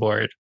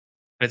checkerboard.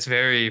 It's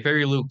very,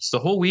 very loose. The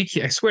whole week,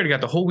 I swear to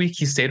God, the whole week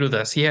he stayed with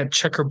us. He had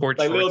checkerboard.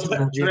 Like little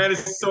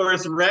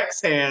Tyrannosaurus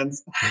Rex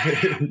hands.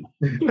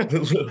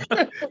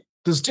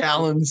 Those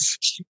talons.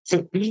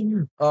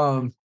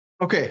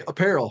 Okay,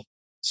 apparel.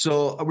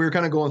 So we were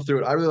kind of going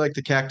through it. I really like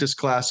the Cactus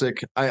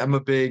Classic. I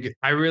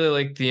really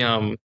like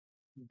the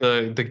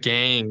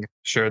gang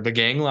shirt, the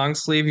gang long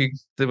sleeve.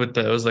 It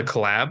was the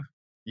collab.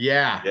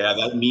 Yeah,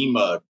 that meme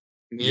mug.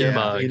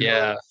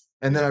 Yeah.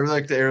 And then I really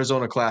like the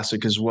Arizona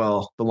Classic as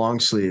well, the long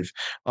sleeve.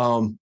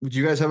 Do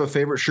you guys have a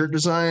favorite shirt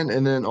design?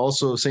 And then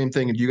also same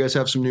thing. Do you guys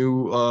have some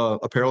new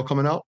apparel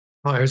coming out?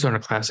 Oh, Arizona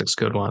Classic's a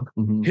good one.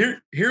 Mm-hmm.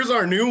 Here's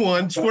our new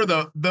one. It's for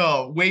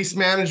the Waste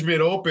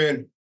Management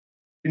Open.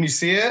 Can you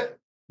see it?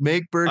 I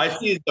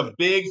see the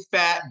big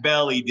fat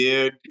belly,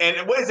 dude.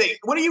 And what is it?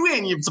 What are you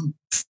in? You some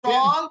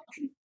song?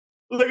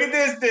 Look at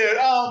this, dude.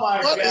 Oh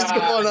my God. What is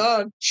going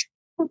on?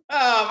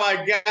 Oh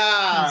my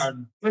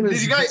God.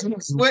 Did you guys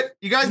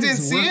you guys didn't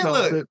see it?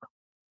 Look.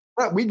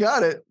 We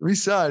got it. We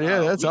saw it. Yeah,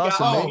 that's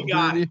awesome.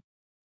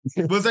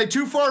 Was I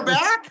too far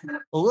back?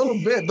 A little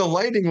bit. The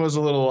lighting was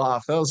a little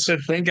off.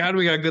 Thank God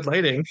we got good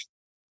lighting.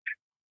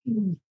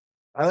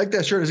 I like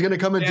that shirt. Is it going to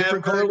come in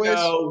different colorways?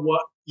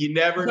 You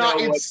never know.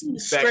 It's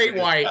straight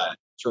white.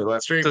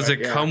 Does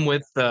it come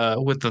with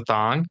the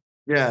thong?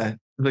 Yeah,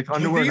 like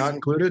underwear not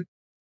included.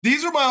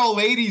 These are my old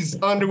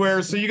lady's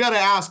underwear, so you got to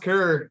ask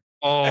her.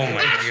 Oh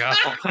my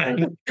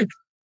God.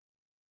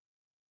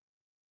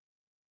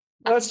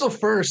 That's the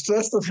first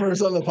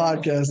on the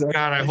podcast.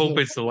 God, I hope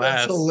it's the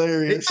last. That's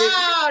hilarious.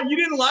 You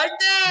didn't like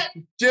that?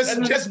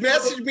 Just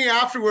message me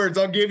afterwards.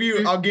 I'll give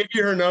you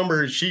her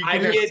number. I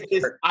got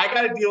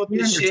to deal with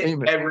this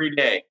shit every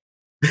day.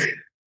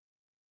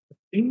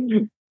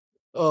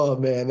 Oh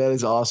man, that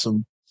is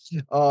awesome.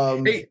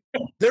 Hey,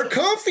 they're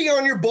comfy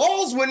on your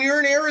balls when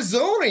you're in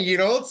Arizona. You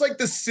know, it's like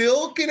the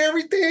silk and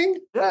everything.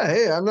 Yeah,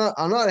 hey, I'm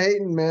not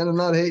hating, man. I'm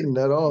not hating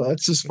at all.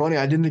 That's just funny.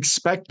 I didn't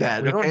expect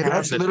that.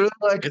 That's literally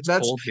like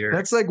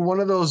that's like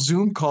one of those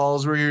Zoom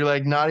calls where you're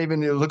like not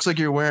even. It looks like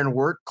you're wearing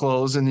work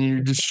clothes, and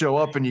you just show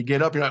up and you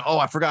get up. You're like, oh,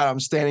 I forgot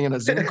I'm standing in a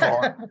Zoom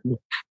call.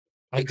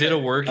 I did a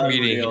work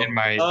meeting in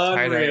my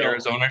tie-dye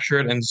Arizona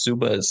shirt and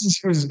Zubas.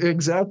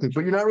 Exactly.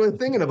 But you're not really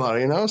thinking about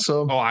it, you know?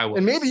 So, I was.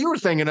 And maybe you were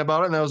thinking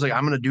about it, and I was like,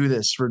 I'm going to do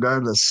this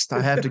regardless.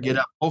 I have to get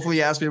up. Hopefully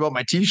you asked me about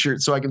my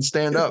T-shirt so I can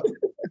stand up.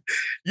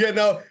 Yeah,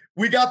 no,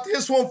 we got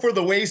this one for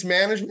the Waste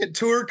Management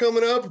Tour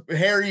coming up.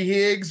 Harry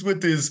Higgs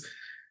with his...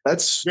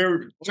 That's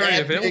already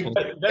available.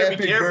 Better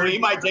be careful. He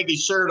might take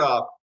his shirt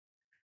off.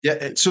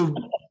 Yeah. So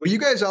were you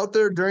guys out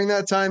there during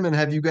that time? And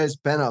have you guys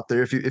been out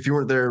there? If you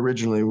weren't there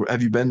originally,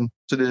 have you been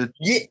to the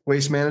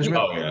Waste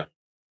Management? Oh yeah.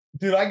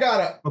 Dude, I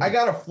got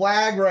a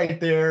flag right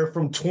there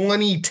from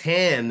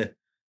 2010.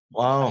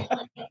 Wow.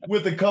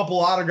 With a couple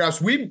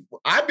autographs.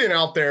 I've been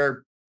out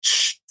there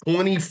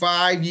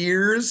 25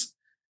 years.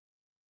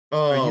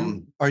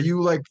 Are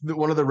you like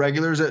one of the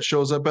regulars that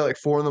shows up at like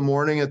 4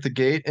 a.m. at the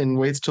gate and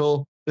waits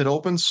till it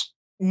opens?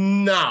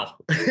 No.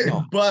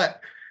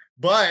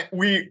 But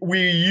we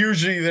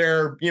usually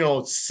there,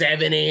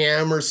 7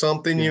 a.m. or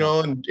something,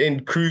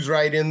 and cruise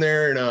right in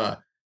there. And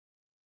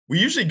we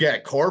usually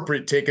get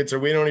corporate tickets or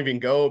we don't even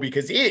go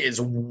because it is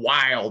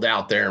wild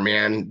out there,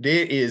 man.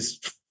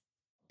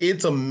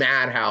 It's a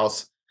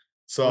madhouse.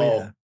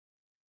 So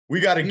we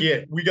gotta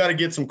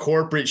get some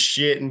corporate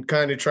shit and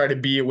kind of try to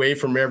be away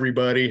from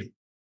everybody.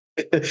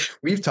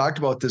 We've talked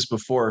about this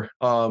before.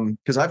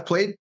 Because I've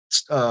played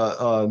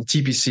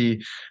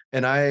TPC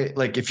and I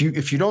like if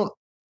you don't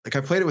like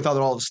I played it without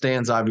all the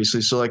stands, obviously.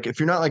 So like if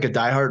you're not like a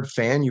diehard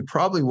fan, you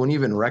probably wouldn't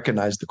even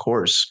recognize the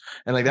course.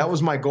 And like that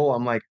was my goal.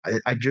 I'm like,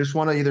 I just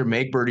want to either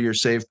make birdie or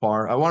save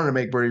par. I wanted to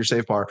make birdie or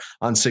save par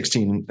on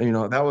 16.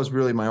 That was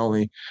really my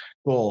only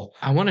goal.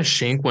 I want to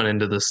shank one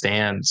into the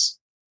stands.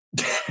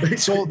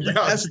 So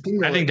that's the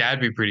thing. I think that'd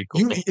be pretty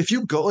cool. If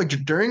you go like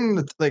during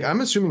the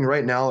I'm assuming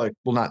right now, like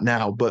well not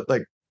now, but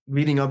like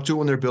leading up to it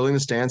when they're building the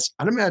stands,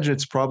 I'd imagine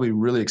it's probably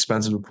really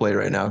expensive to play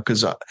right now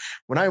because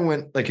when I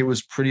went, like it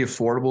was pretty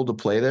affordable to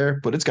play there,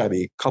 but it's got to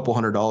be a couple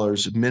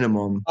 $100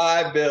 minimum.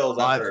 $5,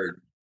 I've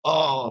heard.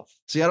 Oh,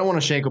 see, I don't want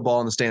to shank a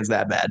ball in the stands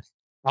that bad.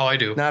 Oh, I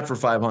do. Not for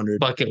 500.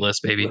 Bucket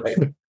list, baby. Right.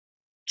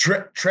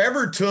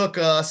 Trevor took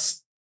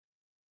us.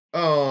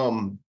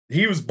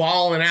 He was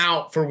balling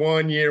out for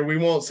 1 year. We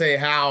won't say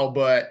how,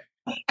 but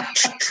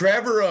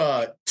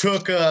Trevor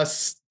took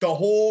us, the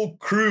whole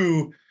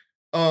crew.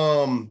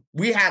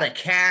 We had a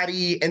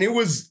caddy, and it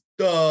was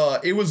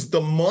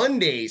the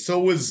Monday,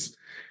 so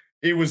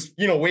it was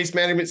Waste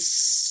Management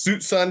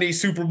Sunday,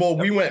 Super Bowl.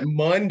 We went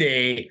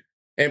Monday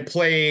and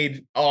played.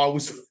 It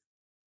was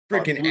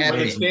freaking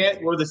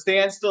epic. Were the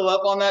stands still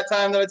up on that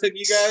time that I took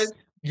you guys?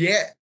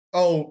 Yeah.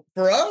 Oh,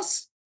 for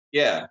us?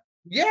 Yeah.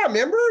 Yeah,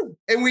 remember?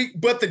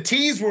 But the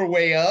tees were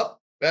way up.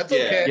 That's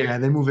okay. Yeah,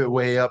 they move it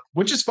way up,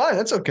 which is fine.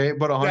 That's okay.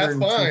 But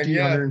 150,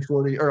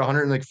 140, or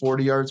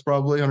 140 yards,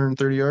 probably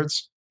 130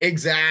 yards.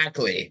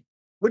 Exactly.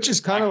 Which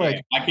is kind of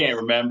like I can't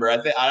remember. I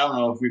don't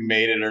know if we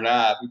made it or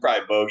not. We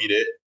probably bogeyed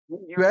it.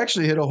 You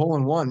actually hit a hole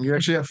in one. You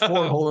actually have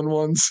 4 hole in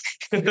ones.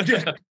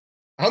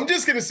 I'm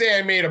just gonna say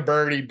I made a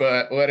birdie,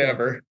 but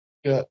whatever.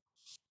 Yeah.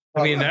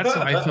 I mean, that's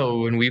how I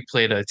felt when we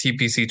played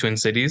TPC Twin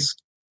Cities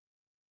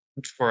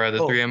for the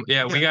 3M.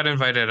 Yeah, we got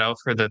invited out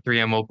for the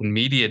 3M Open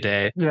Media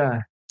Day.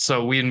 Yeah.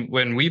 So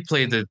when we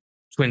played the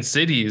Twin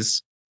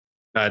Cities,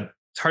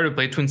 it's hard to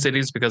play Twin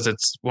Cities because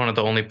it's one of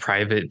the only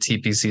private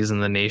TPCs in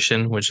the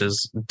nation, which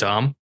is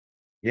dumb.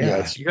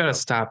 Yeah. You got to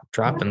stop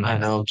dropping that. I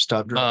know.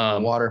 Stop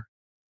dropping the water.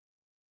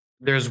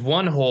 There's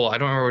one hole. I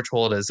don't remember which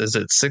hole it is. Is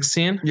it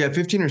 16? Yeah,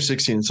 15 or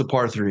 16. It's a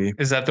par 3.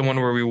 Is that the one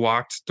where we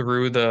walked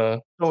through the...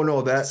 Oh,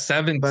 no, that's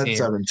 17. That's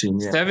 17,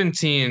 yeah.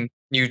 17,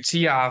 you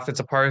tee off. It's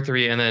a par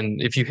 3. And then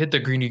if you hit the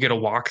green, you get to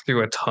walk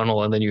through a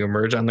tunnel and then you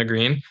emerge on the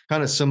green.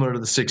 Kind of similar to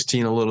the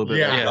 16 a little bit.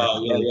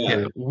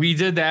 Yeah. We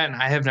did that.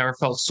 And I have never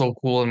felt so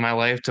cool in my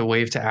life to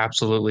wave to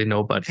absolutely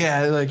nobody.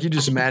 Yeah, like you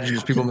just imagine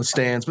there's people in the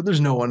stands, but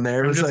there's no one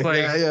there. It's like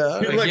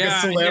You're like a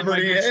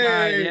celebrity.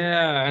 Hey.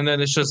 Yeah. And then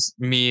it's just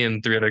me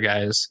and 3 other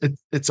guys.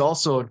 It's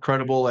also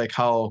incredible, like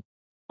how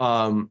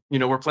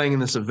we're playing in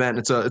this event.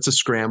 It's a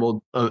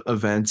scrambled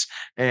event,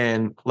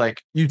 and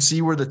like you'd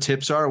see where the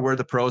tips are, where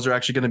the pros are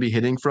actually going to be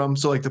hitting from.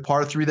 So like the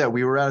par 3 that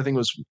we were at, I think it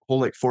was hole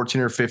like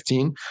 14 or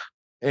 15,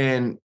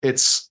 and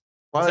it's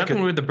that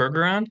one with the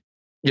burger on?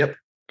 Yep.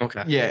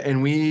 Okay. Yeah,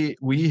 and we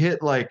hit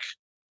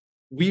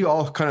we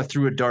all kind of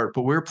threw a dart,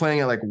 but we were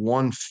playing at like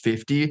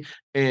 150,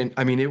 and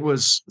I mean it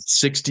was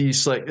 60,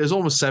 like it was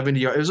almost 70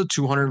 yards. It was a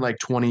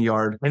 220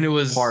 yard, and it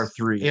was par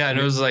 3. Yeah, and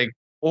it was like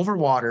over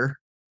water.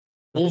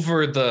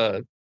 Over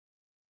the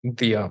a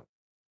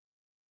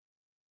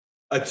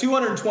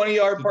 220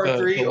 yard par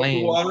 3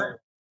 over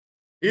water.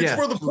 It's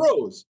for the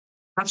pros.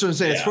 That's what I'm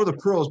saying. Yeah. It's for the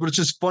pros, but it's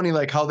just funny,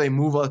 like how they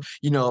move.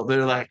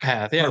 They're like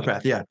path,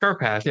 car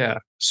path, yeah.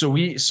 So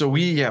we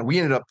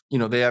ended up,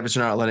 they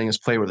obviously not letting us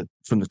play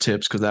from the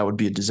tips because that would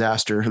be a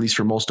disaster, at least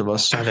for most of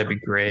us. Oh, that'd be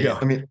great. Yeah.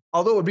 I mean,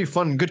 although it would be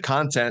fun, good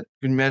content.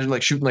 You can imagine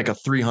like shooting like a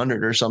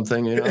 300 or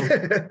something,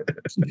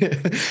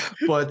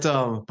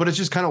 But it's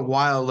just kind of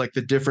wild, like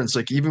the difference,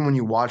 like even when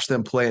you watch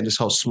them play and just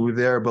how smooth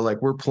they are. But like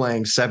we're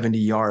playing 70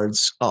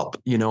 yards up,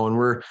 and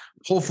we're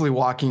hopefully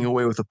walking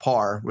away with a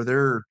par where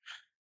they're,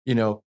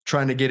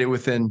 trying to get it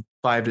within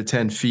 5 to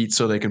 10 feet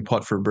so they can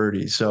putt for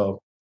birdie.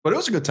 So, but it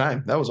was a good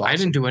time. That was awesome. I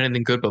didn't do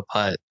anything good but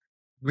putt.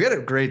 We had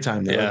a great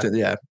time there.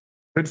 Yeah.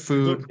 Good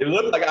food. It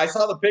looked like I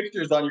saw the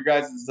pictures on your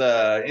guys'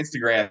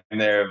 Instagram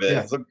there of it.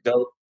 Yeah. It looked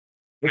dope.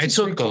 I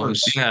took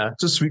those. Yeah.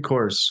 It's a sweet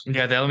course.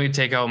 Yeah. They let me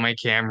take out my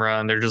camera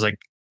and they're just like,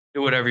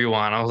 do whatever you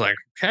want. I was like,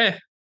 okay.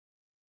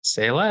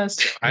 Say less.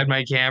 I had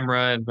my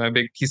camera and my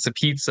big piece of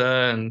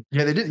pizza, and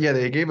they did. Yeah,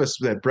 they gave us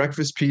that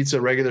breakfast pizza,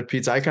 regular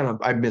pizza.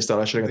 I missed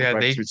out. I should have got the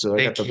breakfast pizza.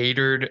 They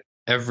catered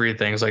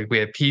everything. It's like we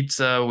had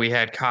pizza, we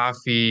had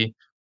coffee,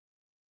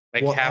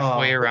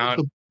 halfway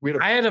around.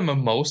 I had a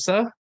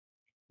mimosa.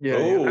 Yeah,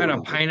 I had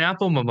a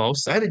pineapple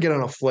mimosa. I had to get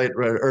on a flight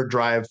or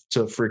drive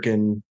to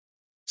freaking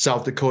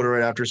South Dakota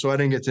right after, so I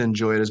didn't get to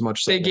enjoy it as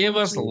much. They gave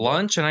us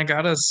lunch, and I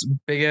got us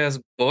big ass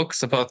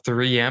books about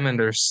 3M and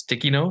their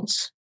sticky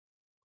notes.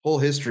 Whole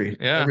history,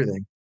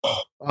 everything.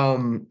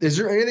 Is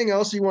there anything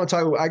else you want to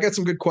talk about? I got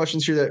some good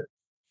questions here that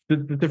the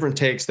different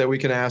takes that we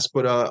can ask,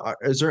 but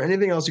is there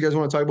anything else you guys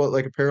want to talk about,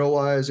 like apparel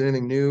wise,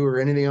 anything new or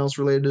anything else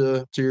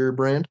related to your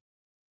brand?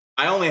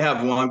 I only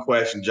have one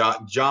question,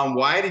 John. John,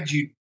 why did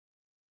you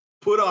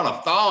put on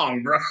a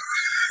thong, bro?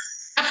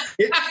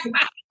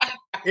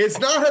 It's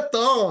not a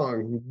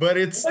thong, but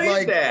it's What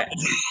like is that?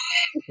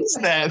 What's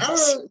that? I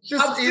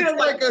don't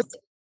know,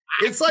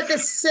 it's like a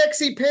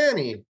sexy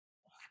panty.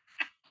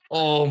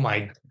 Oh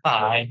my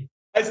God.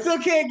 I still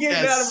can't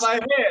get it out of my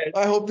head.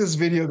 I hope this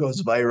video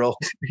goes viral.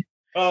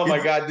 Oh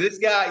my God. This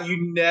guy,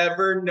 you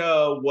never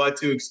know what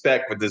to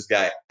expect with this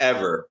guy.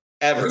 Ever.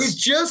 It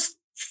just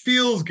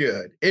feels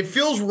good. It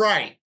feels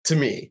right to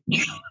me.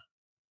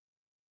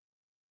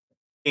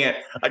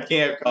 I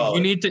can't call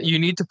You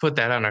need to put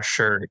that on a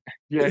shirt.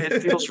 Yeah,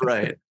 it feels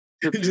right.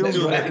 It feels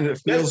right. And it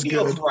feels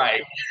good.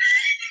 Right.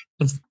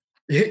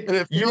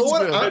 It You know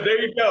what?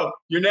 There you go.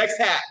 Your next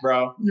hat,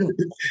 bro.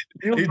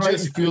 It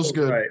just feels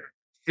good. Right.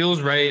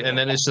 Feels right, and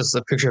then it's just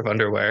a picture of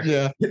underwear.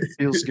 Yeah, it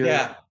feels good.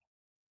 Yeah.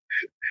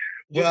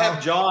 You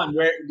have John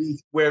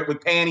wear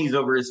with panties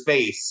over his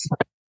face.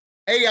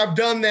 Hey, I've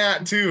done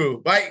that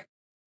too. Like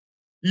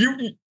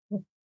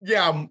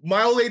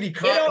my old lady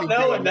caught They don't me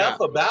know doing enough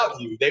that. about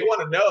you. They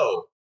want to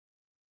know.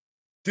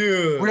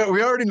 Dude.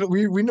 We already know,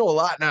 we know a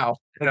lot now.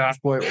 At this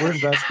point, we're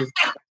invested.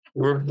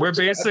 We're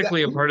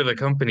basically a part of the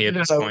company at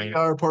this point. We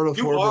are part of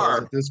You Fore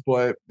are. at this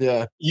point.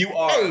 Yeah. You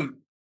are.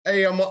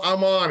 Hey, I'm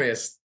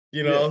honest,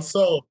 you know. Yeah.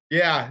 So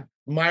yeah,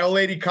 my old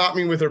lady caught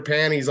me with her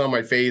panties on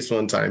my face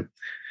one time.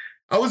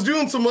 I was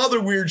doing some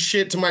other weird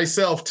shit to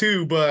myself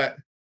too, but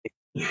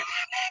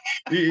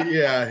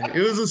yeah, it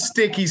was a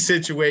sticky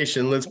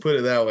situation. Let's put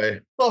it that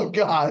way. Oh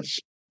gosh.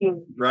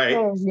 Right.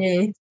 Oh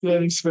man,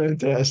 that is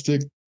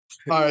fantastic.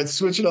 All right,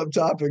 switching up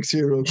topics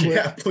here real quick.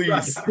 Yeah,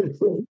 please.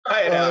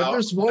 Right out.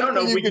 There's I one don't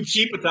know thing if you we can could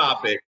keep a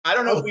topic. I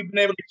don't know if we've been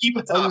able to keep a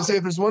I was gonna topic. say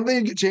if there's one thing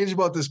you could change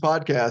about this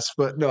podcast,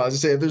 but no, I was gonna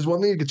say if there's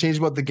one thing you could change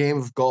about the game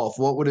of golf,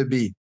 what would it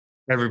be?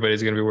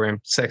 Everybody's gonna be wearing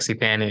sexy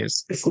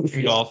panties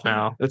in golf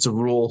now. That's a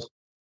rule.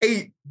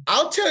 Hey,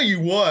 I'll tell you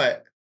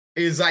what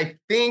is I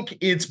think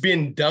it's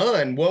been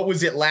done. What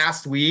was it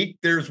last week?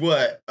 There's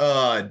what?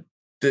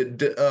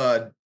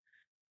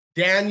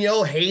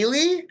 Danielle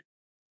Haley?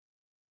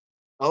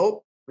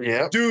 Oh,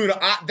 yeah. Dude,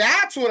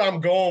 that's what I'm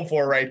going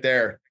for right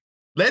there.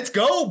 Let's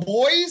go,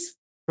 boys.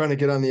 Trying to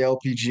get on the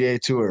LPGA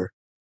tour.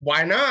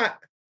 Why not?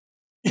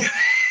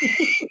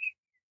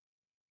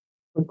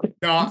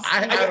 No,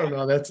 I don't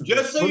know. That's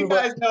Just so you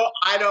guys know,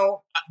 I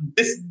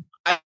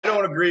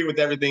don't agree with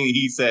everything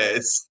he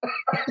says.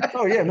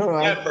 Oh yeah, no,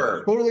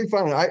 Ever. totally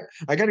fine.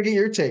 I got to get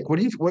your take. What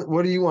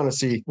do you want to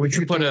see? We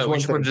should put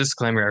a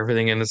disclaimer.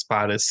 Everything in the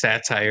spot is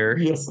satire.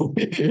 Yes.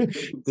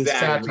 It's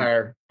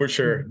satire for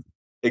sure.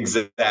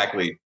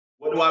 Exactly.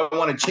 What do I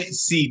want to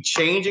see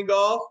change in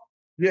golf?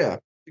 Yeah,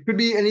 it could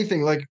be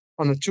anything. Like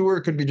on the tour,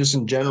 it could be just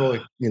in general.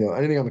 Like,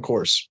 anything on the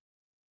course.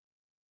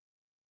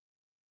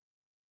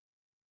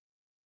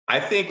 I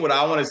think what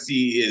I want to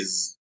see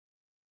is,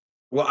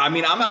 well, I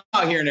mean, I'm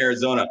out here in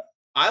Arizona.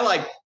 I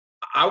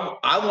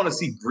want to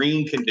see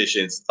green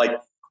conditions. Like,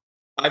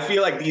 I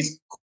feel like these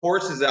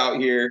courses out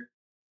here,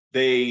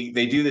 they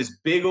do this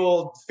big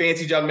old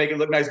fancy job making it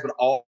look nice, but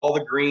all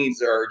the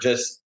greens are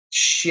just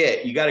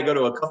shit. You got to go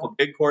to a couple of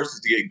big courses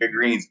to get good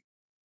greens.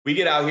 We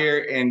get out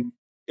here and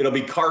it'll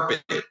be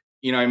carpet.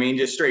 You know what I mean?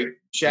 Just straight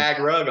shag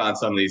rug on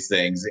some of these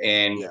things.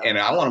 And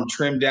I want them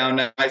trimmed down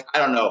nice. I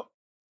don't know.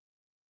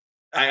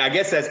 I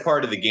guess that's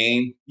part of the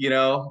game,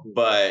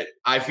 but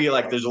I feel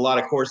like there's a lot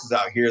of courses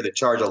out here that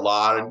charge a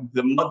lot.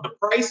 The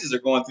prices are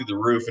going through the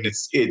roof, and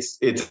it's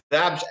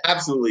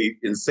absolutely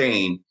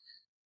insane.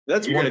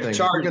 That's You're one going to thing.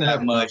 charge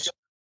that much.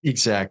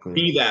 Exactly.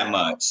 Be that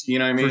much. You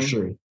know what I mean? For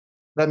sure.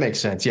 That makes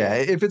sense. Yeah.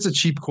 If it's a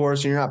cheap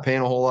course and you're not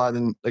paying a whole lot,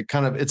 then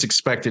it's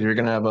expected. You're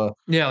going to have a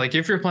like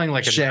if you're playing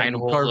like a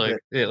 9-hole,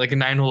 like a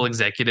 9-hole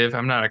executive,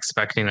 I'm not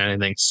expecting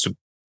anything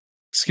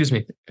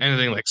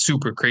anything like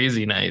super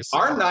crazy nice.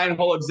 Our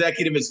 9-hole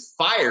executive is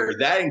fire.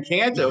 That in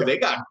Canto, they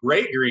got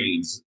great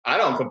greens. I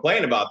don't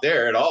complain about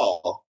there at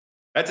all.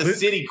 That's a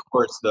city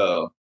course,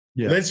 though.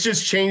 Yeah. Let's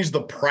just change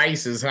the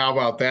prices. How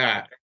about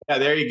that? Yeah,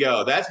 there you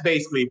go. That's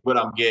basically what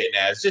I'm getting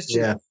at. It's just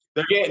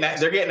they're getting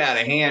out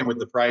of hand with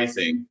the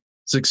pricing.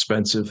 It's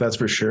expensive, that's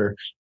for sure.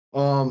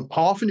 How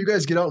often do you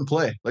guys get out and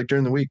play? Like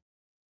during the week?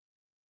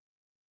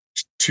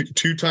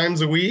 Two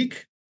times a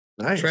week.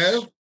 Nice.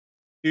 Trev?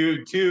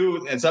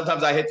 Two, and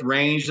sometimes I hit the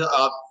range.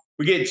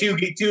 We get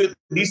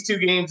these 2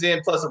 games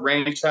in plus a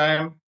range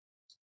time.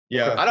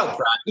 Yeah, I don't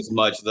practice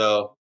much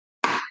though.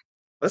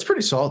 That's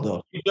pretty solid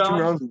though. 2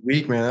 rounds a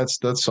week, man.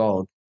 That's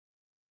solid.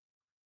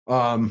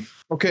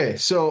 Okay,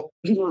 so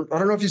I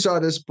don't know if you saw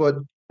this, but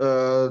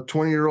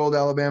 20-year-old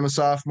Alabama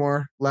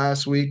sophomore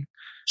last week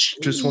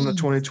just won the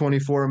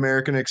 2024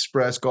 American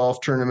Express Golf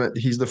Tournament.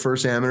 He's the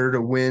first amateur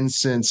to win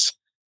since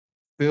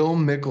Phil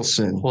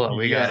Mickelson. Hold on,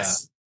 we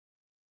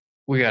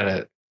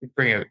gotta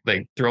bring it,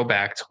 like, throw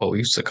back to what we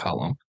used to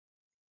call him.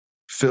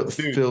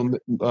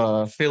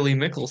 Philly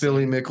Mickelson.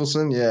 Philly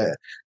Mickelson, yeah.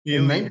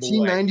 In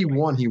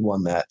 1991, he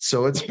won that.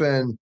 So it's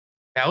been.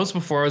 That was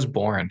before I was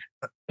born.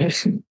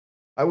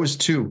 I was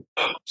 2,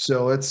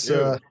 so it's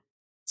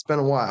been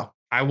a while.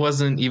 I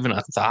wasn't even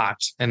a thought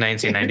in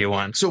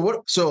 1991.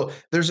 So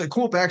there's a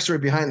cool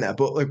backstory behind that,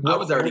 but like,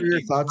 what are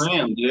your thoughts?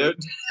 Dude.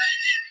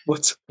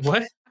 What?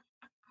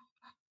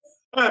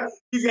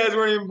 These guys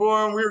weren't even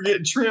born. We were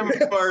getting trimmed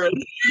for it.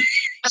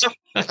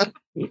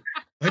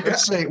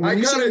 Let's say when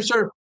you said we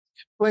started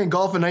playing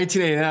golf in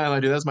 1989, I'm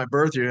like, dude, that's my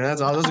birth year. That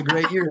was a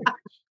great year.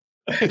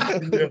 I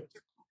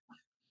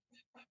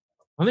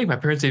don't think my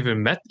parents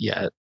even met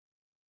yet.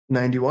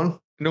 91?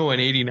 No, in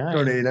 89.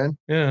 Or in 89?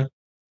 Yeah. It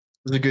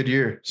was a good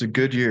year. It's a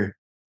good year.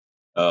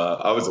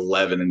 I was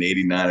 11 in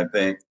 89, I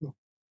think.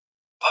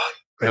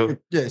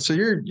 Yeah, so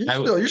you're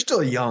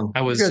still young.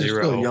 I was you guys 0.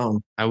 Are still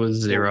young. I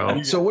was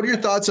 0. So what are your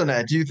thoughts on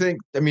that? Do you think?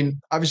 I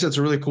mean, obviously that's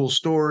a really cool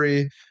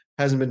story.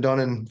 Hasn't been done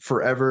in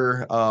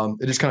forever.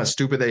 It is kind of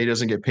stupid that he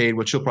doesn't get paid,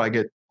 which he'll probably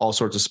get all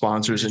sorts of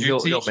sponsors and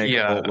he'll make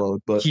a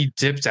boatload. But he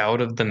dipped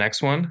out of the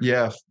next one.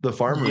 Yeah, the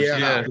farmers.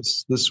 Yeah.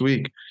 This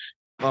week.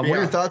 What are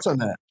your thoughts on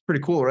that?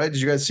 Pretty cool, right? Did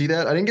you guys see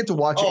that? I didn't get to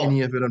watch any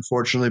of it,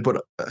 unfortunately,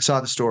 but I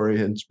saw the story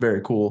and it's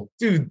very cool.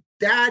 Dude,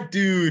 that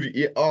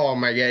dude. Oh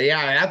my God.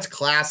 Yeah, that's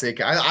classic.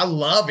 I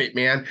love it,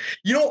 man.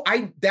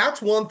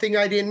 That's one thing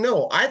I didn't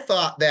know. I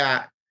thought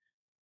that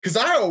because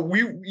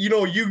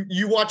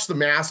you watch the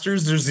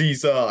Masters, there's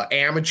these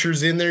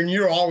amateurs in there and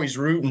you're always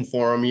rooting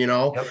for them,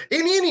 Yep.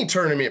 In any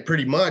tournament,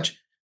 pretty much.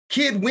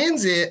 Kid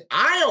wins it.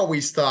 I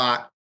always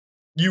thought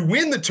you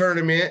win the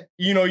tournament,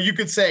 you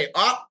could say,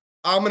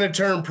 I'm going to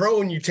turn pro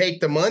and you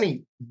take the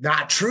money.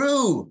 Not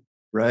true.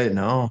 Right.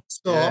 No.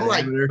 So I'm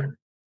like,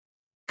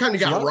 kind of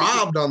got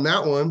robbed on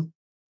that one.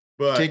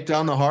 But take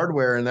down the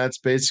hardware and that's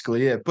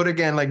basically it. But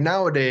again, like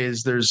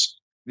nowadays there's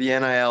the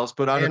NILs,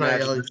 but I'd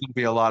imagine there's going to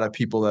be a lot of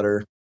people that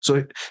are, so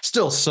it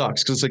still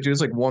sucks because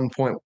it's like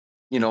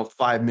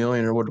 1.5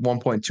 million or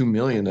 1.2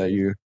 million that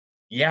you.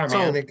 Yeah,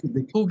 man.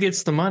 Who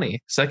gets the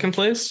money? Second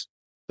place?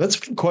 That's a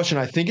good question.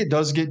 I think it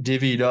does get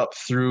divvied up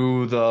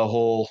through the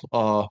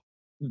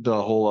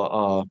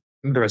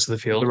rest of the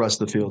field. The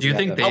rest of the field. Do you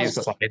think they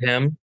supplied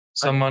him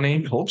some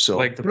money? I hope so.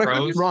 Like the but pros? I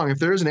could be wrong. If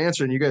there is an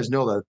answer and you guys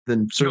know that,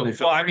 then certainly.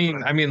 Well, I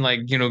mean,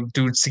 like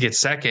dudes to get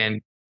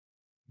second.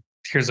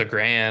 Here's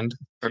 $1,000.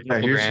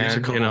 Here's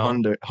a couple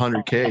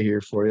 $100K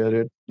here for you,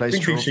 dude. Nice. I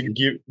think he should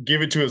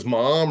give it to his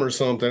mom or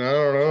something. I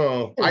don't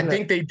know. I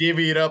think they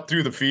divvy it up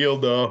through the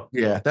field, though.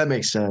 Yeah, that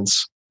makes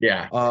sense.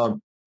 Yeah.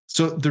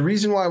 So the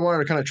reason why I wanted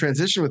to kind of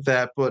transition with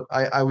that, but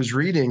I was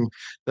reading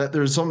that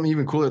there's something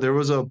even cooler. There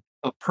was a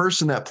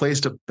person that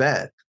placed a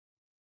bet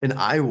in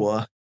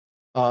Iowa.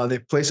 They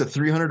placed a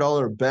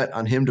 $300 bet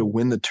on him to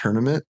win the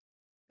tournament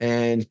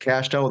and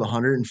cashed out with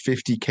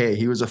 $150K.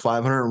 He was a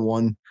 500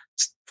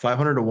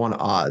 to 1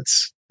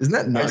 odds. Isn't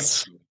that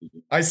nuts?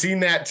 I seen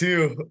that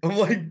too. I'm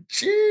like,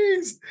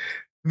 geez.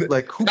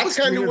 Like who puts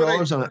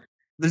 $300 on it?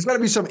 There's got to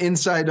be some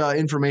inside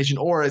information,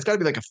 or it's got to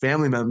be like a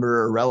family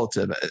member or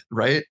relative,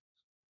 right?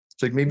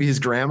 It's like maybe his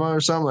grandma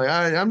or something. Like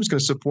I'm just going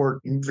to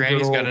support.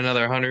 Granny's got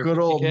another 100. Good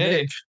old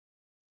Nick.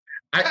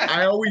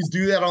 I always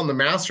do that on the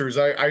Masters.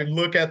 I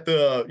look at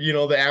the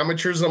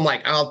amateurs. I'm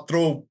like, I'll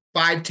throw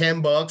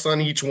 $5-10 on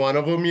each one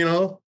of them.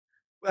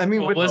 I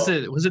mean, was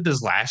it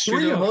this last year?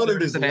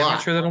 300 is an a lot.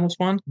 amateur that almost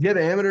won. Yeah,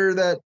 the amateur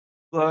that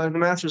the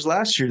Masters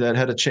last year that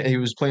had he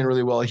was playing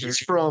really well. He's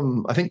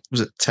from, I think,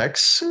 was it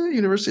Texas,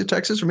 University of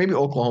Texas, or maybe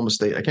Oklahoma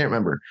State? I can't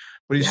remember,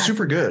 but he's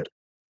super good.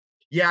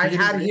 Yeah, I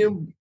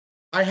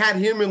had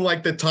him in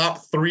like the top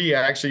 3.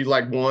 I actually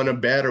like won a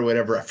bet or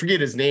whatever. I forget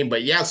his name,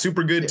 but yeah,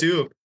 super good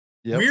too.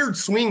 Yep. Weird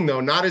swing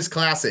though, not as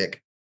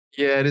classic.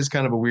 Yeah, it is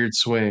kind of a weird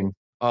swing.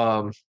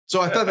 So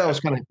I thought that was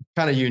kind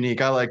of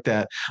unique. I like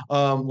that.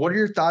 What are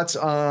your thoughts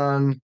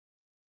on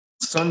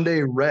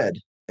Sunday Red?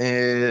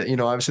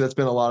 And obviously that's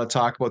been a lot of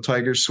talk about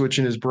Tiger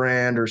switching his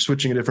brand or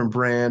switching a different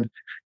brand.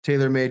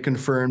 TaylorMade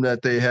confirmed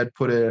that they had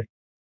put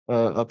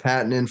a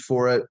patent in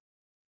for it.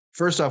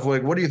 First off,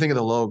 what do you think of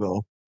the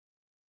logo?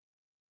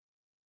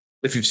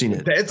 If you've seen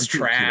it, that's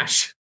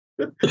trash.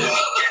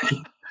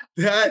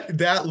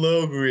 That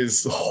logo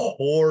is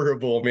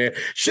horrible, man.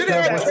 Should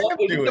have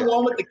the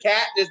one with the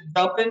cat just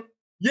jumping.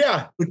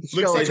 Yeah, looks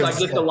like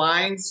just the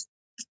lines.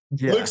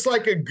 Yeah. Looks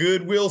like a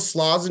Goodwill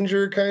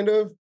Slozenger kind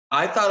of.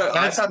 I thought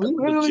it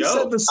literally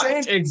said the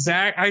same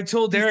exact. I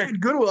told Derek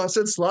Goodwill. I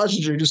said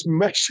Slozenger. Just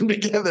meshed them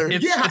together.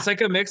 It's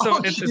like a mix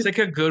of. It's like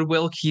a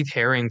Goodwill Keith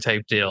Haring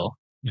type deal.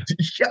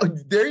 Yeah,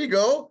 there you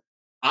go.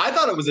 I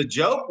thought it was a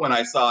joke when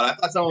I saw it. I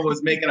thought someone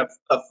was making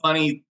a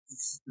funny.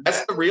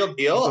 That's the real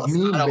deal.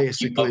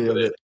 Basically of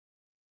it.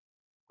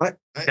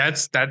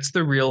 That's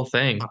the real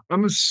thing.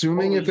 I'm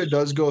assuming if it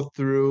does go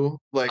through,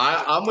 like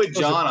I'm with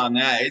John on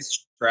that.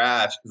 It's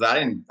trash because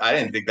I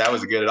didn't think that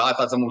was good at all. I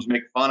thought someone was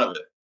making fun of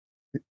it.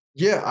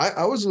 Yeah,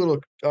 I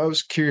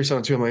was curious on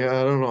it too. I'm like,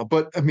 I don't know,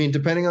 but I mean,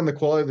 depending on the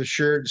quality of the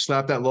shirt,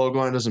 slap that logo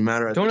on. It doesn't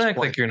matter. Don't act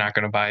like you're not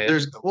going to buy it.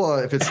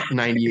 If it's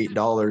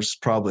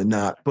 $98, probably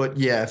not. But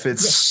yeah, if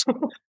it's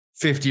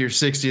 50 or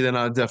 60, then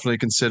I'd definitely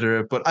consider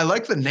it. But I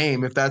like the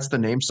name. If that's the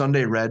name,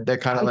 Sunday Red,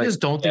 that kind of I just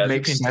don't think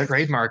you can sense.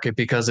 trademark it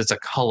because it's a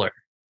color.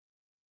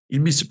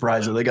 You'd be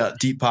surprised that they got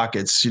deep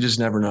pockets. You just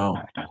never know.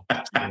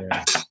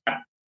 Yeah.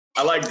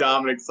 I like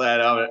Dominic's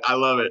side of it. I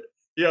love it.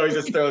 He always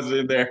just throws it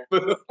in there.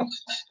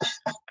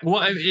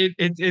 Well,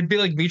 it'd be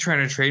like me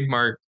trying to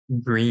trademark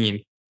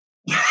green.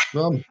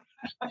 Well,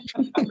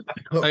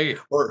 Like,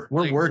 we're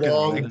working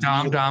on like it.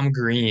 Dom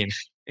Green.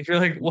 If you're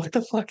like, what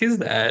the fuck is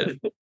that?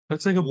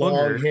 Looks like a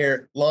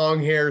booger.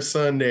 Long hair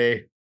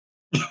Sunday.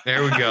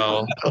 There we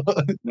go.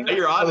 Now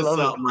you're onto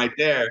something right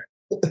there.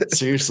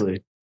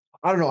 Seriously.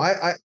 I don't know.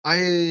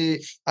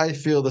 I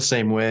feel the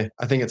same way.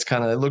 I think it's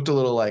kind of, it looked a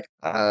little like,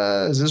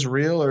 is this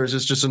real or is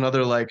this just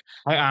another like?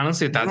 I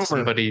honestly thought rumor?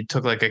 somebody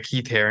took like a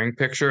Keith Haring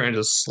picture and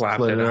just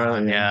slapped it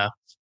on. Yeah.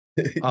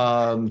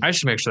 I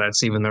should make sure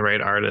that's even the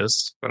right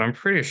artist, but I'm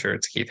pretty sure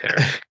it's Keith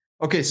Haring.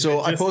 Okay,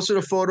 so I posted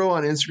a photo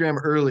on Instagram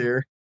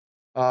earlier.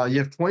 You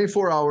have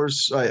 24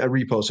 hours. I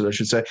reposted, I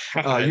should say.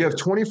 You have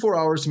 24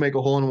 hours to make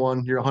a hole in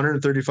one. You're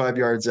 135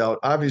 yards out.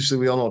 Obviously,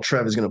 we all know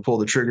Trev is going to pull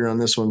the trigger on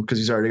this one because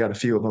he's already got a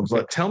few of them.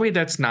 But tell me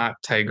that's not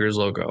Tiger's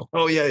logo.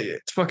 Oh yeah,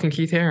 it's fucking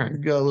Keith Haring.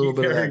 You got a little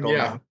bit of that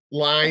going on.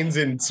 Lines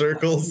and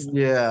circles.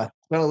 Yeah,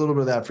 got a little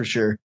bit of that for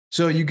sure.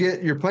 So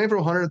you're playing from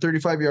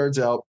 135 yards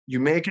out. You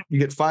make it. You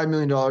get $5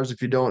 million.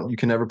 If you don't, you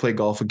can never play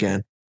golf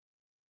again.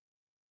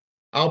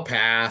 I'll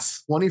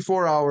pass.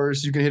 24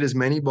 hours. You can hit as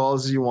many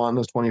balls as you want in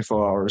those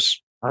 24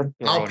 hours.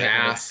 I'll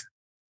pass.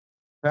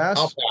 Pass?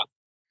 I'll pass.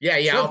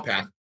 Yeah, I'll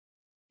pass.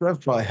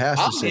 Trev probably has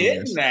to I'm say hitting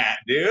this. that,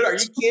 dude. Are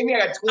you kidding me?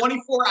 I got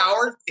 24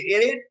 hours to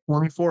hit it.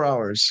 24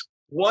 hours.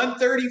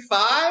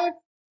 135.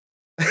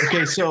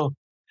 Okay, so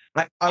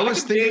I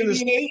was thinking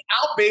this.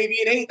 I'll baby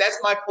an 8. That's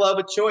my club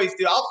of choice,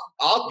 dude.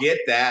 I'll get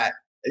that.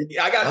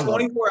 I got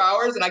 24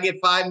 hours and I get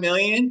 $5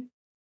 million.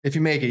 If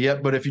you make it,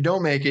 yep. But if you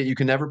don't make it, you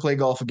can never play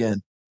golf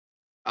again.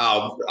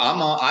 Oh,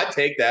 I'd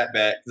take that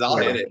bet because I'll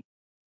hit it.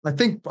 I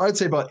think I'd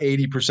say about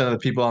 80% of the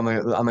people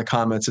on the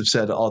comments have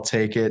said I'll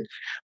take it.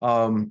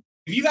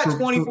 If you got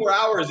 24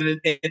 hours in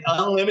an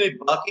unlimited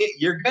bucket,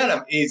 you're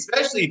gonna,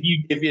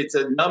 especially if it's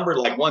a number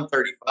like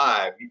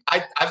 135.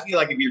 I feel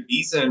like if you're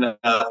decent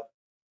enough,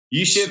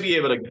 you should be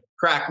able to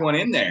crack one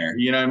in there.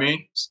 You know what I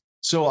mean?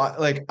 So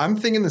I'm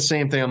thinking the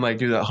same thing. I'm like,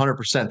 dude,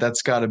 100%.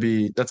 That's got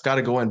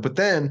to go in. But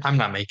then I'm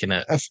not making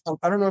it.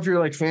 I don't know if you're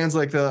like fans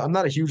like I'm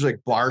not a huge like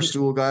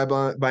Barstool guy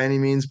by any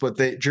means, but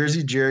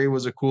Jersey Jerry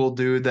was a cool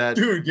dude.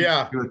 Dude,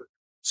 yeah.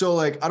 So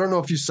like, I don't know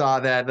if you saw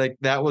that. Like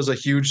that was a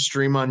huge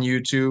stream on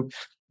YouTube.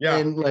 Yeah.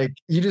 And like,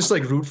 you just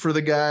like root for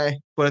the guy,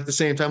 but at the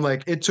same time,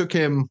 like it took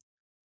him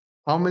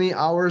how many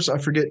hours? I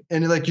forget.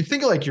 And like, you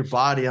think of like your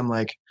body. I'm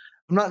like,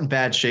 I'm not in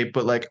bad shape,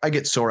 but like I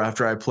get sore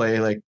after I play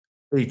like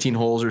 18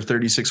 holes or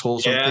 36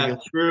 holes. Yeah,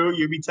 true.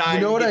 You'd be tired. You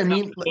know what I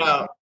mean?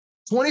 Like,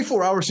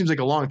 24 hours seems like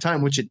a long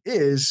time, which it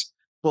is,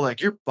 but like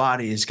your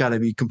body has got to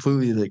be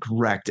completely like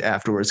wrecked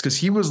afterwards. Cause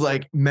he was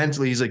like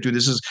mentally, he's like, dude,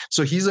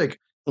 so he's like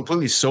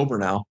completely sober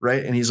now.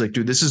 Right. And he's like,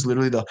 dude, this is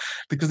literally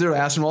because they're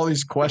asking all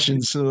these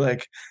questions. So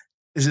like,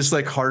 is this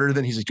like harder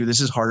than, he's like, dude,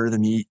 this is harder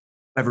than me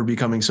ever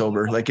becoming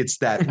sober. Like it's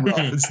that rough,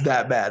 it's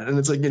that bad. And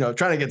it's like,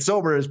 trying to get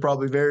sober is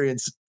probably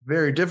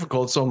very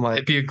difficult. So I'm like,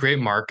 it'd be a great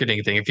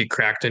marketing thing if you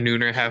cracked a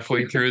nooner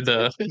halfway through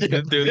the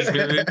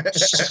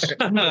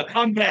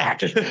I'm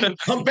back.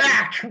 I'm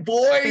back,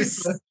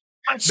 boys.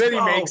 Then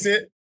he makes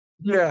it.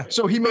 Yeah.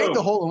 So he made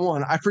the hole in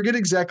one. I forget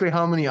exactly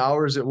how many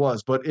hours it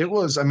was, but it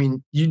was, I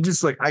mean, you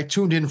just like, I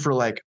tuned in for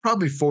like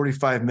probably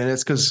 45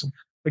 minutes because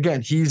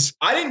again,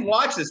 I didn't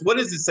watch this. What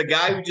is this? A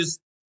guy who just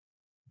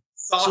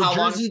saw how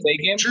long it's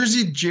taking?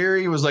 Jersey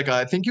Jerry was like,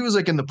 I think he was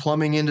like in the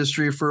plumbing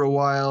industry for a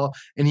while.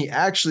 And he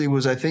actually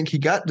was, I think he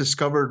got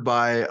discovered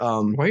by.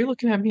 Why are you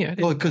looking at me?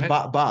 Because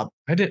Bob. Bob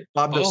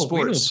does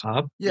sports.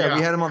 Bob. Yeah,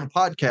 we had him on the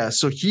podcast.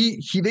 So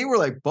they were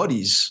like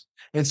buddies.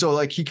 And so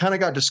like he kind of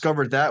got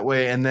discovered that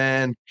way. And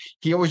then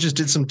he always just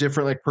did some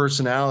different like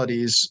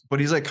personalities, but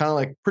he's like kind of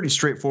like pretty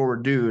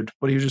straightforward dude,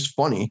 but he was just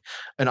funny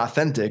and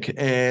authentic.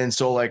 And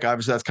so like,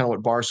 obviously that's kind of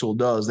what Barstool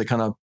does. They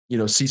kind of,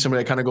 see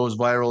somebody that kind of goes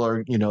viral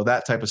or,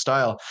 that type of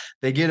style.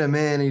 They get him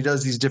in and he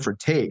does these different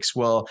takes.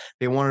 Well,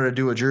 they wanted to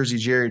do a Jersey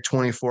Jerry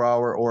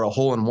 24-hour or a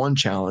hole-in-one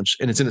challenge,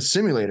 and it's in a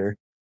simulator.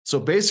 So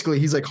basically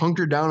he's like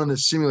hunkered down in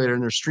this simulator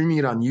and they're streaming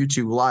it on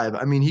YouTube live.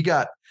 I mean, he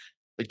got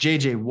like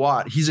JJ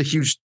Watt. He's a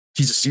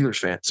Steelers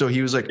fan. So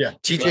he was like,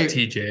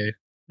 TJ.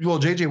 Well,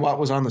 JJ Watt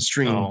was on the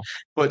stream,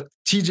 but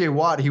TJ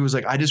Watt, he was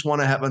like, I just want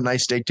to have a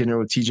nice steak dinner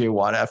with TJ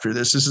Watt after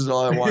this. This is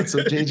all I want. So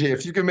JJ,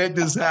 if you can make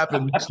this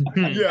happen.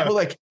 Yeah. But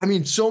like, I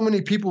mean, so many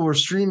people were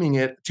streaming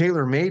it.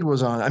 TaylorMade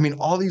was on. I mean,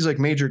 all these like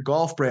major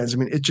golf brands. I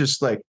mean, it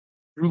just like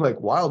grew like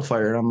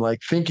wildfire. And I'm like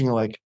thinking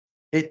like,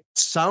 it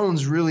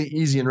sounds really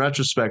easy in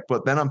retrospect,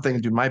 but then I'm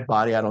thinking, dude, my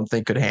body, I don't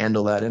think could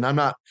handle that. And I'm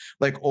not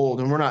like old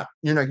and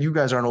you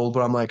guys aren't old,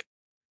 but I'm like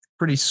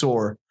pretty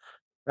sore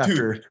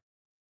after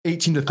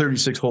 18 to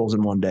 36 holes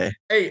in one day.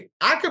 Hey,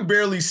 I could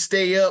barely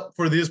stay up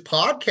for this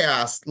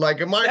podcast.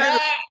 Like, am I going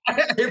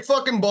to hit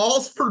fucking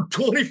balls for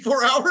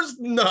 24 hours?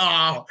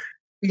 No.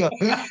 No.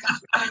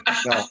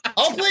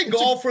 I'll play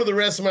golf for the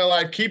rest of my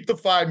life. Keep the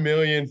 $5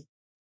 million.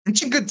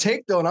 It's a good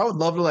take though, and I would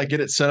love to like get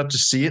it set up to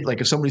see it.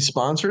 Like if somebody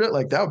sponsored it,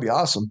 like that would be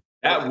awesome.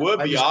 That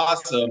would be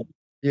awesome.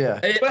 Yeah.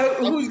 But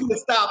who's going to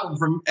stop them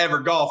from ever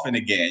golfing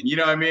again? You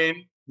know what I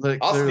mean? Like,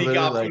 I'll sneak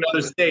out like, to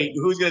another state.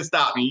 Who's going to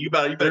stop me? You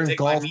better take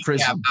golf my kneecap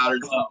prison. out or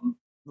something.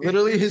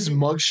 Literally, his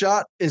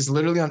mugshot is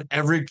literally on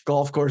every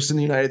golf course in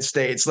the United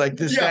States. Like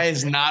this guy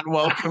is not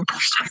welcome.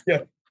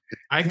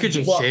 I could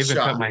just shave and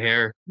cut my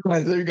hair.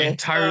 Right, there you go.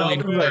 Entirely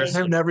new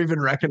person. I've never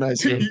even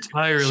recognized him.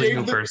 Entirely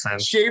new person.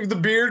 Shave the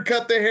beard,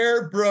 cut the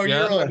hair, bro.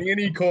 Yeah. You're on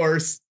any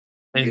course.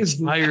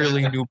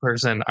 Entirely new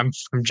person. I'm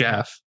from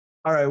Jeff.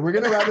 All right, we're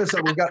gonna wrap this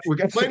up. We got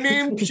My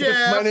name's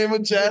Jeff. My name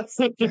is Jeff.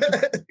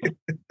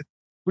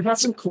 We got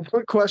some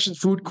quick questions,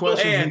 food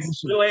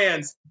questions. Little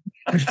hands.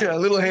 Yeah,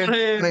 little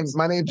hands.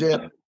 My name's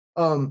Jeff.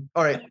 All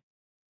right.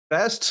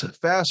 Best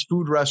fast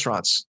food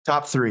restaurants,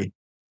 top 3.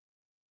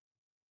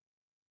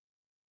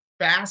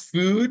 Fast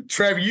food?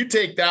 Trev, you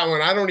take that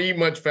one. I don't eat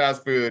much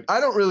fast food. I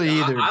don't really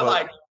either.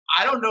 I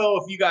don't know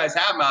if you guys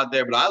have them out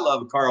there, but I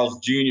love Carl's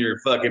Jr.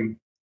 fucking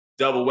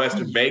double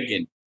Western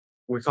bacon.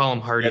 We call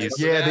them Hardee's.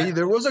 Yeah,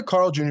 there was a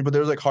Carl Jr., but there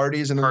was like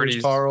Hardee's and then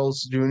there's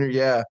Carl's Jr.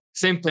 Yeah.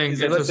 Same thing.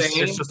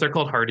 It's just they're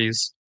called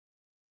Hardee's.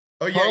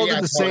 Oh, yeah. Carl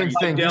did the same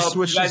thing. Do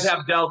you guys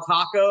have Del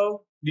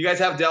Taco? Do you guys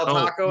have Del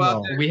Taco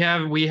out there? We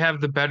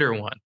have the better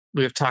one.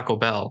 We have Taco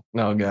Bell.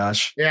 Oh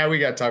gosh. Yeah, we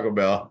got Taco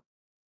Bell.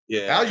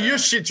 Yeah. You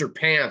shit your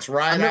pants,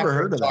 right? I've never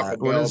heard of that.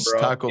 What is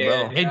Taco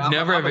Bell? I'd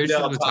never have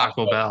issued with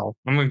Taco Bell.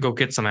 I'm gonna go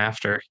get some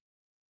after.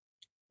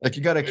 Like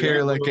you got to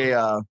carry like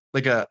a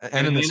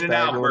Enemies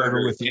bag or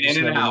whatever with you.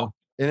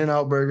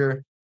 In-N-Out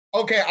burger.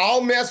 Okay,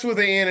 I'll mess with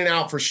the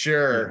In-N-Out for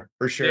sure.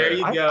 For sure. There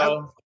you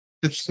go.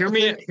 Hear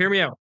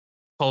me out.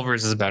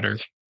 Culver's is better.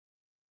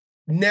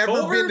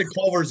 Never been to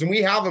Culver's, and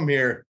we have them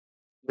here.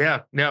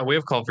 Yeah, we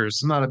have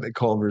Culver's. I'm not a big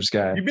Culver's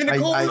guy. You've been to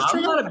Culver's?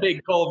 I'm not a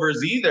big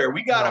Culver's either.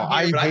 We got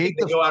them here, but I think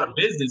they go out of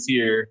business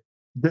here.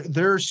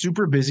 They're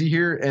super busy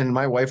here, and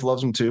my wife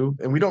loves them too.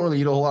 And we don't really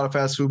eat a whole lot of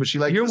fast food, but she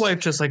likes your wife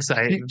just likes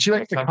that. She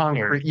likes the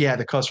concrete. Yeah,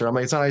 the custard. I'm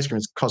like, it's not ice cream,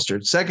 it's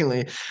custard.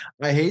 Secondly,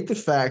 I hate the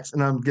fact,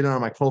 and I'm getting on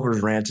my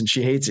Culver's rant, and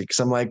she hates it because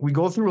I'm like, we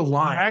go through a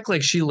line. Act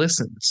like she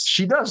listens.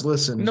 She does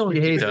listen. No,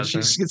 she hates it. doesn't. She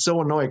just gets so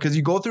annoyed because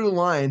you go through the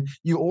line,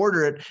 you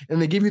order it, and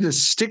they give you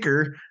this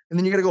sticker, and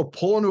then you got to go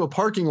pull into a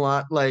parking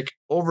lot like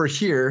over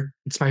here.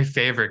 It's my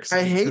favorite.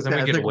 I hate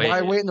that. Like,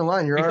 why wait in the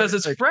line? Because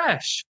it's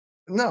fresh.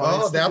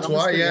 No, that's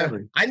why. Yeah,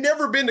 I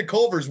never been to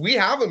Culver's. We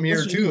have them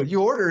here too.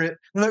 You order it,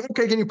 and like,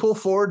 okay, can you pull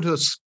forward to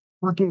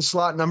working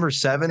slot number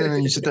 7? And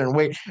then you sit there and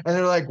wait, and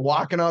they're like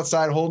walking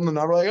outside holding the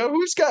number, like, oh,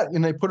 who's got?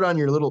 And they put it on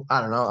your little.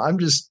 I don't know.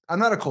 I'm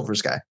not a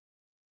Culver's guy.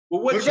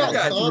 Well, what's your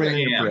guys' Sonic?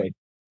 You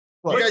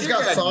guys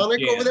got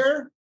Sonic over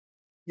there?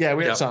 Yeah,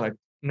 we have Sonic.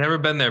 Never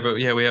been there, but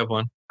yeah, we have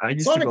one. I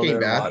used Sonic to go ain't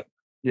there bad.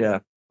 Yeah.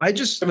 I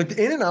just like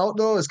the In-N-Out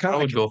though is kind of.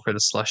 I would go for the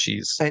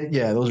slushies. And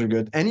yeah, those are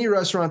good. Any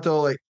restaurant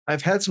though, like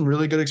I've had some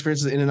really good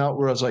experiences at In-N-Out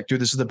where I was like,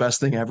 dude, this is the best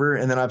thing ever.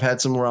 And then I've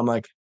had some where I'm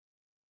like,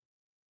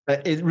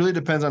 it really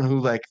depends on who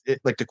like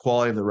the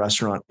quality of the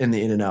restaurant in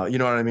the In-N-Out. You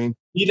know what I mean?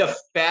 You need a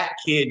fat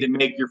kid to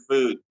make your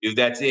food, dude.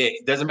 That's it.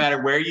 It doesn't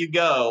matter where you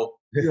go.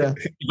 Yeah.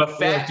 If a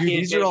fat dude, kid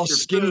these are all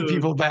skinny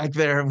people back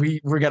there.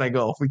 We're gonna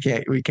go. We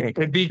can't.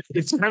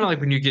 It's kind of like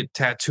when you get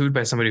tattooed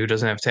by somebody who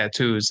doesn't have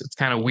tattoos. It's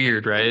kind of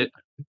weird, right?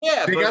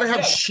 Yeah, they gotta have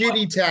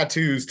shitty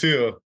tattoos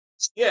too.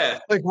 Yeah,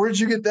 like where'd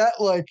you get that?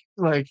 Like,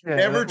 yeah,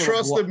 never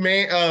trust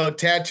a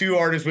tattoo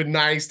artist with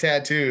nice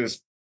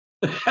tattoos.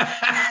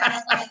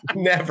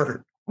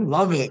 Never. I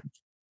love it.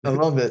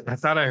 I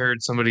thought I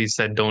heard somebody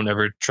said, "Don't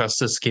ever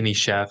trust a skinny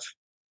chef."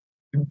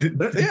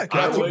 Yeah,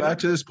 I go back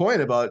to this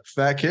point about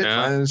fat kid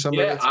finding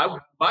somebody. Yeah,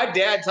 my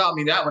dad taught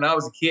me that when I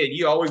was a kid.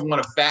 You always want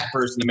a fat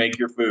person to make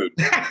your food.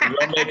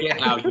 You'll make it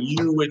how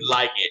you would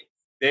like it.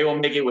 They will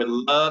make it with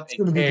love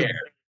and care.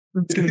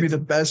 It's going to be the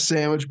best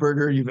sandwich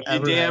burger you've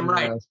ever had. Damn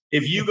right.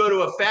 If you go to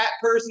a fat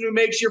person who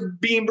makes your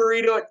bean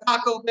burrito at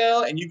Taco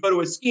Bell and you go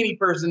to a skinny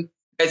person,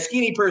 that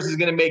skinny person is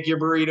going to make your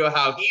burrito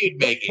how he'd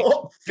make it. You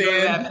go to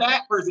that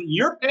fat person,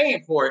 you're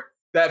paying for it.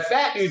 That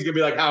fat dude's going to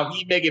be like how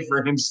he'd make it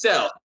for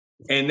himself.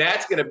 And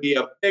that's going to be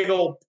a big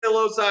old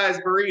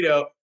pillow-sized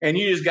burrito, and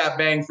you just got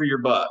bang for your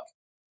buck.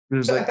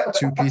 There's like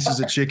 2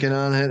 pieces of chicken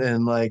on it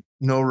and like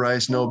no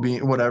rice, no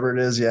bean, whatever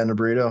it is. Yeah, in a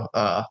burrito.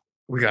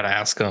 We got to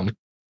ask them.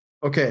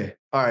 Okay.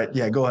 All right.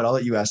 Yeah, go ahead. I'll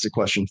let you ask the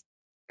question.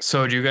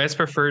 So do you guys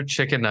prefer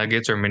chicken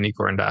nuggets or mini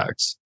corn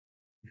dogs?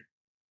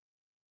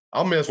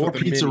 I'll mess with the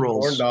pizza mini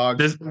rolls. corn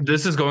dogs.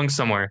 This is going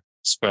somewhere.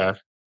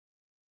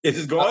 This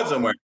is going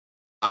somewhere.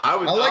 I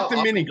like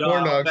the mini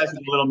corn dogs.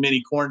 Little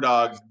mini corn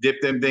dogs.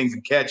 Dip them things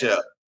in ketchup.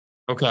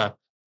 Okay.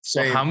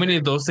 So how many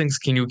of those things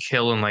can you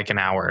kill in like an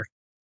hour?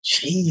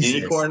 Jesus.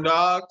 Mini corn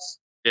dogs?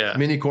 Yeah.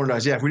 Mini corn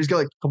dogs. Yeah. If we just get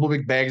like a couple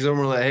big bags of them,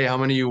 we're like, hey, how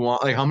many you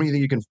want? Like, how many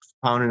think you can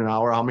pound in an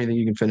hour? How many think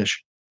you can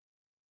finish?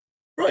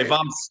 Right.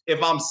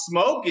 If I'm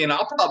smoking,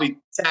 I'll probably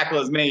tackle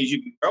as many as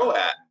you can throw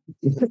at.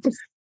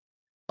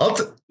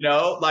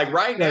 Like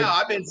right now,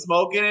 I've been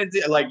smoking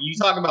it. Like you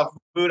talking about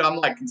food, I'm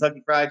like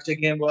Kentucky Fried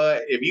Chicken.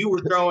 What if you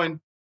were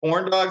throwing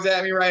corn dogs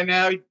at me right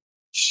now.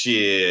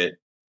 Shit.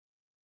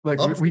 Like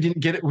we didn't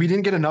get it. We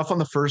didn't get enough on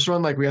the first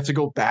run. Like we have to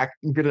go back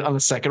and get it on the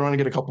second run and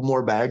get a couple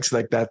more bags.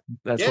 Like that.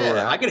 That's where we're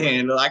at. I could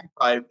handle. I could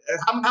probably.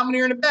 How many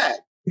are in the bag?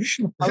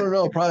 I don't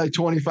know. Probably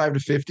 25 to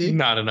 50.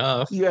 Not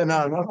enough. Yeah,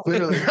 not enough.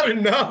 Clearly, not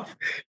enough.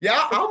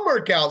 Yeah, I'll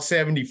mark out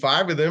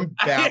 75 of them.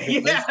 Yeah,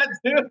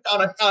 dude,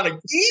 on a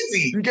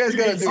easy. You guys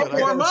gotta do it.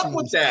 Warm up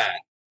with that.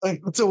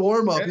 Like, it's a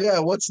warm up. Yeah.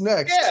 What's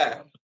next? Yeah,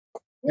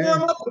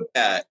 warm up with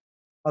that.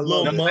 A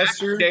little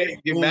mustard.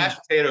 Mashed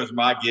potatoes,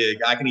 my gig.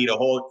 I can eat a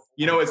whole.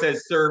 You know, it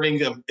says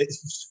servings of. It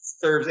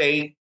serves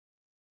 8.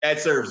 That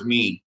serves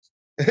me.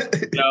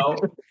 You know.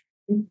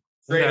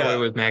 Straight up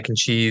with mac and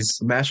cheese,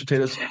 mashed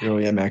potatoes. Oh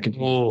yeah, mac and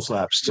cheese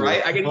slaps too.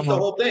 Right, I can eat the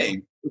whole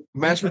thing.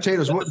 Mashed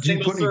potatoes. What do you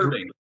put?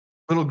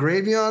 Little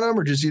gravy on them,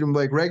 or just eat them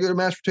like regular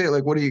mashed potato?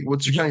 Like what do you?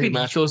 What's your kind of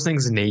mashed? Those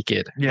things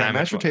naked. Yeah,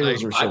 mashed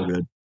potatoes are so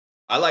good.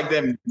 I like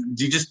them.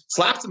 You just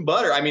slap some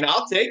butter. I mean,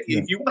 I'll take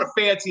if you want to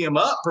fancy them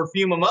up,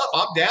 perfume them up.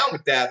 I'm down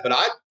with that. But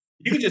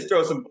you can just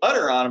throw some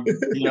butter on them.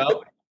 You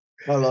know.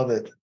 I love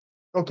it.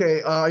 Okay,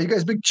 you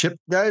guys big chip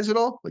guys at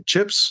all? Like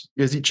chips?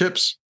 You guys eat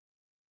chips?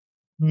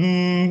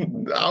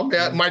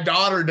 My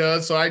daughter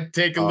does, so I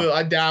take a little.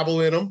 I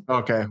dabble in them.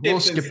 Okay, we'll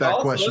skip that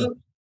question.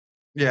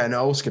 Yeah,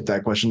 no, we'll skip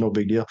that question. No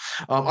big deal.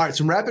 All right,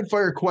 some rapid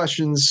fire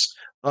questions.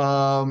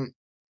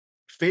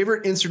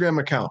 Favorite Instagram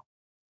account?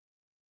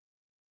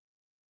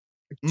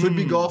 It could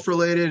be golf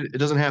related. It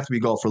doesn't have to be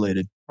golf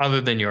related.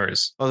 Other than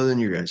yours. Other than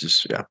you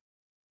guys', yeah.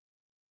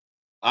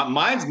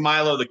 Mine's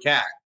Milo the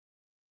cat.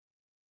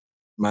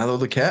 Milo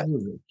the cat?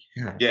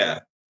 Yeah.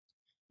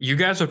 You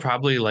guys would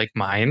probably like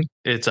mine.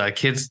 It's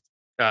kids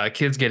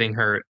getting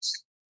hurt.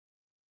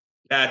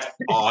 That's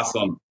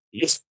awesome.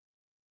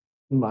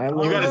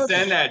 Milo. You gotta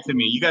send that to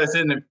me. You gotta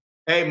send them.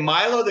 Hey,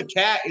 Milo the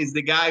cat is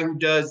the guy who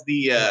does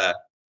the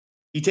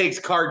he takes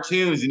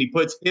cartoons and he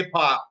puts hip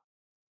hop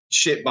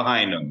shit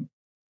behind them.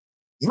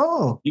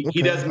 Oh, okay.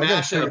 He does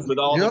mashups with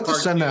all the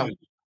cartoons.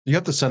 You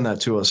have to send that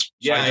to us.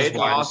 Yeah, it's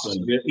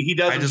awesome. He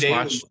does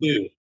them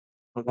too.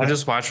 I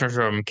just watched one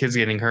from Kids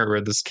Getting Hurt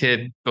where this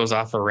kid goes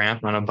off a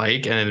ramp on a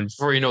bike and then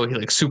before you know it, he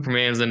like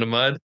Superman's in the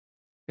mud.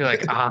 You're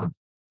like,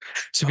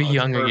 to be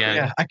young again.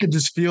 Yeah, I could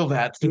just feel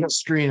that through the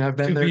screen. I've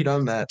been there,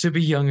 done that. To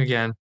be young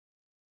again.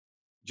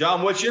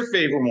 John, what's your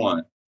favorite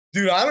one?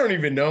 Dude, I don't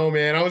even know,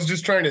 man. I was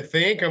just trying to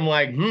think. I'm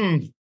like,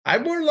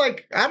 I'm more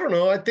like, I don't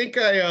know. I think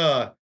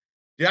I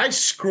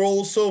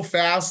scroll so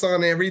fast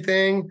on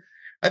everything.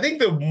 I think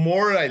the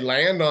more I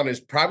land on is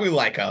probably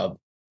like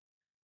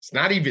it's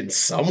not even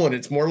someone.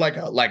 It's more like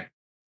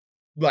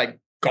like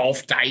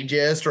Golf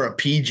Digest or a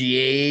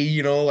PGA,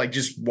 you know, like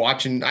just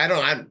watching. I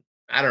don't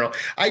know.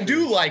 I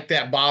do like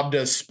that Bob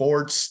does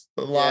sports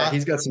a lot. Yeah,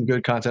 he's got some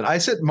good content. I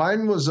said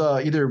mine was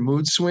either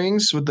Mood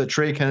Swings with the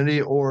Trey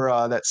Kennedy or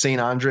that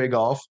St. Andre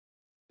Golf.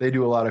 They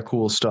do a lot of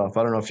cool stuff.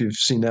 I don't know if you've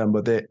seen them,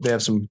 but they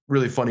have some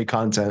really funny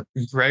content.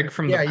 Greg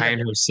from the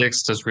Pioneer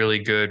 6 does really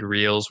good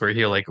reels where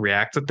he'll like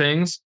react to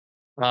things.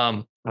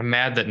 I'm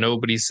mad that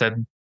nobody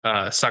said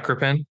Sucker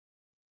Pin.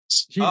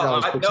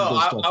 I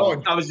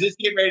was just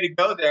getting ready to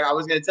go there. I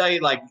was going to tell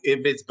you, like,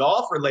 if it's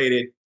golf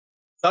related,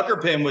 Sucker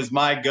Pin was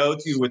my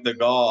go-to with the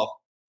golf.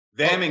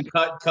 Them and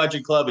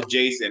Country Club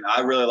adjacent.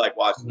 I really like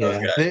watching those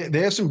guys.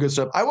 They have some good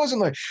stuff. I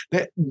wasn't like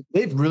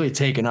they've really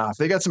taken off.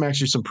 They got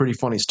some pretty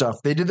funny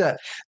stuff. They did that.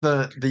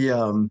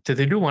 Did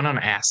they do one on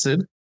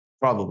acid?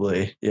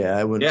 Probably. Yeah,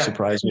 it wouldn't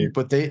surprise me.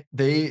 But they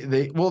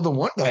the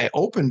one guy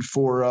opened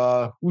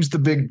for who's the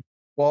big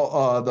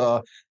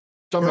the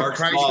Mark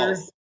Chrysler.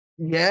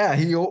 Yeah,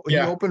 he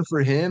opened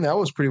for him. That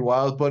was pretty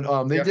wild.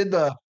 But they did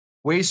the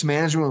Waste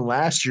Management one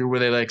last year where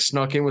they like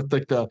snuck in with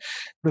like the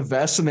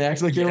vest and they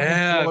actually like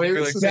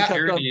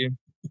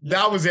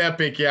that was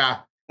epic. Yeah,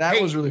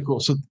 that was really cool.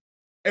 So,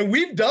 and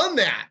we've done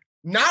that,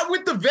 not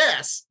with the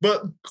vest,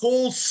 but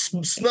Cole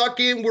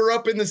snuck in. We're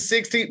up in the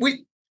 60s.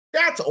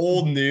 That's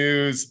old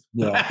news.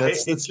 Yeah,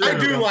 that's I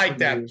do like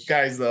that, news.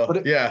 Guys.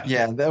 Though, yeah,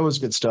 that was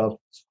good stuff.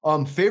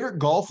 Favorite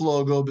golf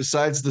logo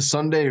besides the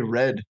Sunday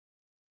red?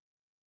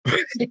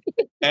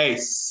 Hey,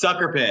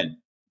 Sucker Pin.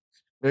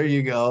 There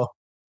you go.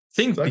 I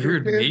think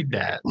Beard made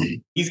that.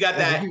 He's got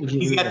that.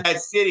 He's got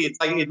that city. It's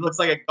like it looks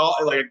like a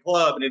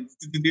club, and it's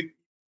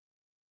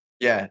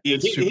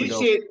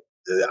shit.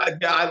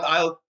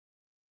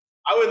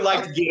 I would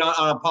like to get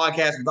on a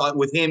podcast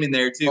with him in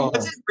there too.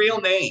 What's his real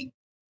name?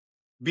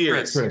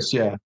 Beard. Chris.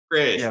 Yeah.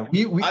 Chris. Yeah,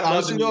 we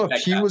honestly know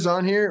if he was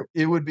on here,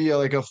 it would be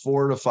like a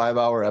 4 to 5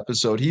 hour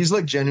episode. He's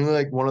like genuinely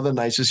like one of the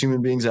nicest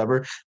human beings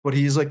ever, but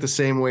he's like the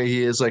the way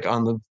he is like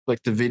on the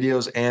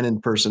videos and in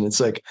person.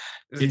 It's like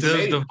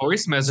the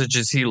voice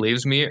messages he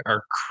leaves me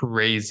are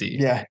crazy.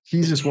 Yeah,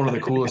 he's just one of the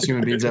coolest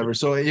human beings ever.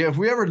 So yeah, if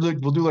we ever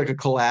we'll do like a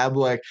collab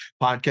like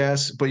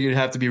podcast, but you'd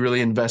have to be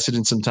really invested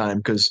in some time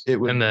because it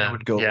would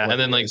go. Yeah, and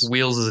then like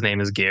Wheels'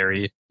 name is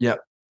Gary. Yep.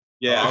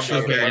 Yeah,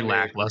 also very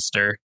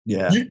lackluster.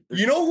 Yeah,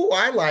 you know who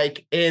I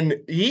like, and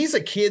he's a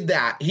kid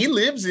that he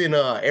lives in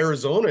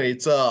Arizona.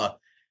 It's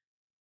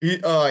he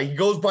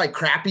goes by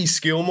Crappy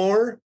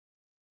Skillmore.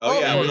 Oh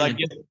yeah,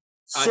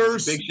 Sir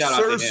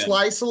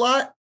Slice a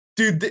lot,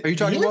 Dude, Are you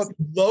talking about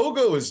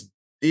logo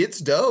it's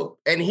dope.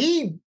 And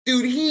he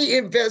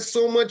invests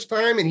so much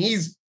time and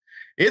he's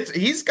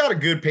got a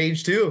good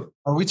page too.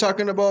 Are we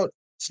talking about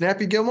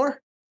Snappy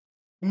Gilmore?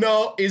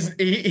 No,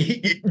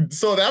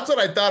 so that's what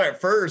I thought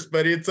at first,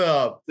 but it's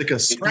like a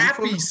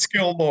Scrappy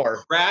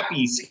Skillmore.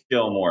 Scrappy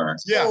Skillmore.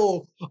 Yeah.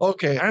 Oh,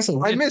 okay.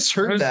 I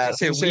misheard that.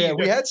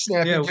 We had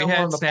Snappy Gilmore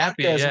on the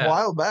podcast a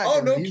while back.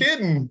 Oh, no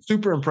kidding.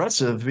 Super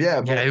impressive.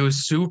 Yeah. Yeah, it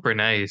was super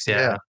nice.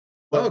 Yeah.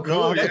 Oh,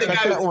 cool. That's the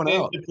guy who's one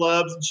out. The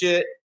clubs and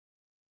shit.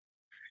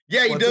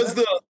 Yeah, he does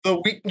the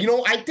week.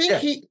 I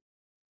think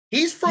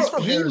he's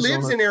from he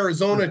lives in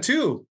Arizona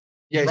too.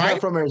 Yeah, he's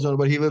not from Arizona,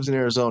 but he lives in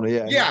Arizona.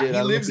 Yeah,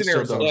 he lives in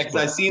Arizona. Yeah, because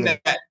I've seen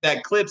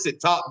that clips at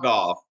Top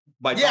Golf.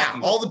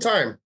 All the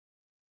time.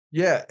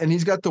 Yeah, and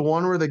he's got the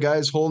one where the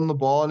guy's holding the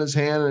ball in his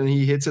hand and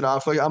he hits it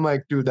off. Like I'm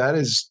like, dude, that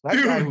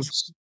guy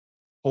who's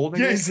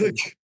holding it.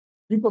 Like,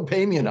 you can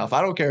pay me enough.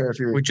 I don't care if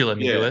you're. Would you let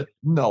me do it?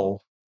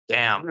 No.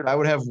 Damn. Dude, I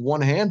would have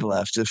one hand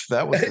left if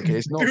that was the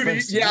case. No, dude,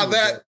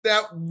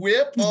 that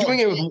whip. He's doing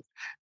it with.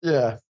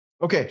 Yeah.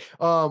 Okay.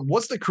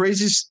 What's the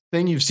craziest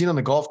thing you've seen on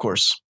the golf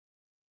course?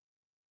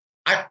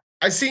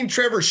 I seen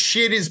Trevor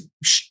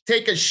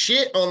take a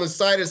shit on the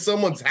side of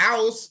someone's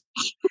house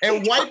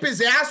and wipe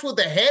his ass with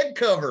a head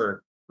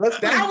cover.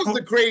 That was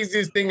the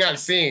craziest thing I've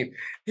seen.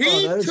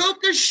 He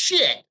took a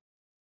shit.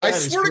 I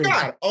swear to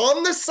God,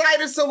 on the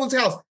side of someone's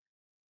house.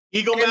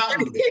 Eagle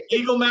Mountain.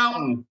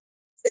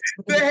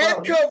 The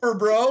head cover,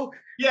 bro.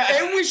 Yeah.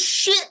 It was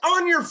shit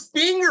on your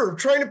finger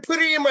trying to put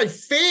it in my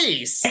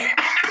face.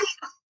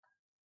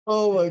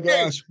 Oh my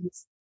gosh. Hey,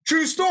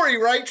 true story,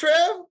 right, Trev?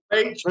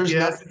 It's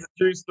a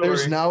true story.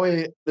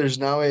 There's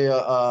now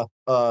a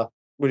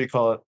what do you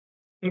call it?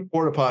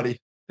 Porta potty.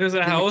 There's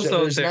a house out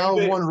there. There's now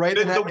one right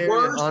in that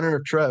area in honor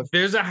of Trev.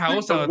 There's a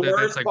house out there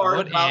that's like,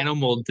 what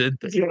animal did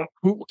this? Yeah.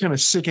 What kind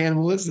of sick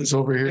animal is this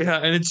over here? Yeah,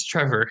 and it's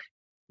Trevor.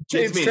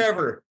 It's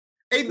Trevor.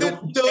 Hey,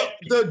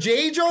 the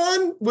J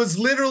John was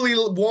literally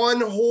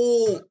one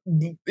hole.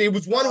 It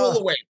was one hole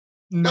away.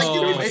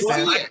 No,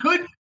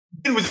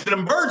 it was an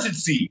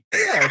emergency.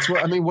 Yeah, that's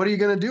what I mean. What are you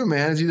gonna do,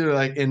 man? It's either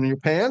like in your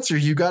pants or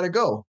you got to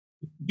go.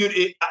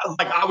 Dude,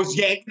 I was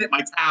yanking at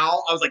my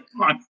towel. I was like,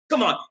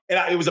 come on.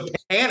 And it was a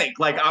panic.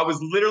 Like I was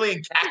literally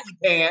in khaki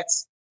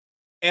pants.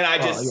 And I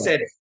just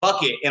said,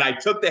 fuck it. And I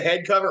took the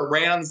head cover,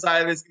 ran on the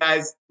side of this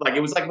guy's, like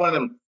it was like one of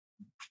them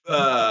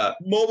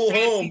mobile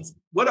homes.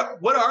 What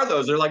are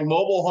those? They're like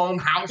mobile home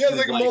houses. Yeah,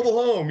 it's like a mobile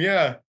home,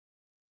 yeah.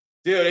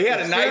 Dude, he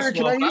had a nice one.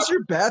 Can I use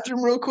your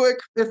bathroom real quick?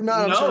 If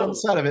not, I'm sure on the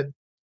side of it.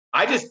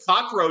 I just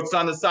cockroached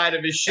on the side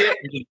of his shit,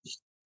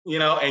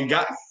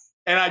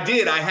 and I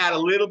did. I had a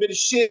little bit of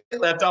shit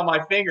left on my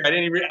finger. I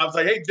was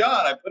like, hey,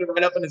 John, I put it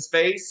right up in his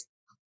face.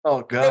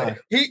 Oh, God.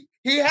 He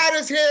had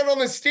his hand on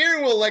the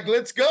steering wheel, like,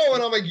 let's go.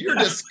 And I'm like, you're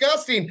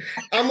disgusting.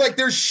 I'm like,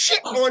 there's shit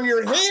on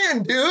your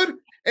hand, dude.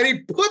 And he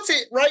puts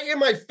it right in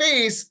my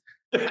face.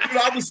 Dude,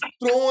 I was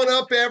throwing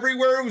up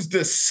everywhere. It was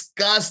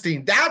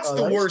disgusting. That's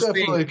the worst thing.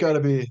 Definitely got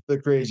to be the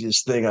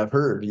craziest thing I've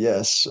heard.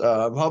 Yes.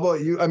 How about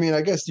you? I mean,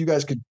 I guess you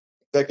guys could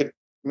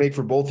make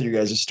for both of you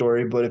guys a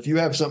story, but if you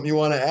have something you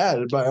want to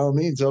add, by all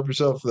means, help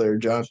yourself there,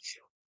 John.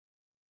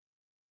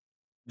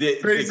 The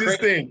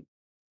craziest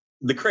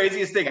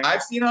thing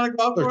I've seen on a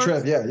golf course?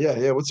 Trev,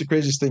 yeah. What's the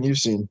craziest thing you've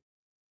seen?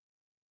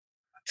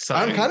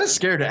 I'm kind of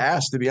scared to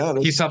ask, to be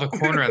honest. He saw the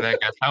corner of that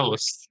guy's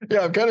house.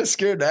 Yeah, I'm kind of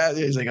scared to ask.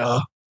 He's like, oh.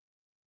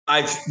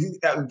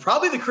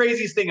 Probably the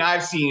craziest thing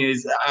I've seen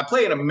is I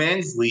play in a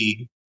men's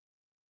league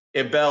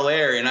at Bel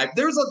Air, and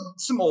there's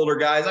some older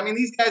guys. I mean,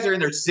 these guys are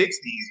in their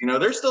 60s.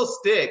 They're still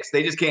sticks.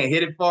 They just can't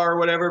hit it far or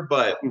whatever.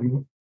 But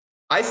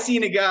I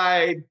seen a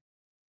guy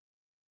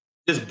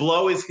just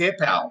blow his hip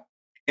out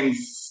and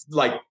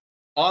like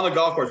on the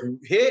golf course,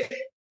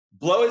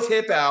 blow his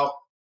hip out.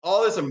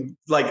 All this,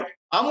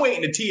 I'm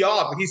waiting to tee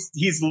off.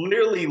 He's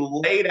literally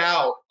laid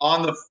out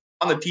on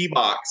the tee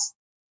box.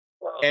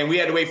 And we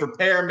had to wait for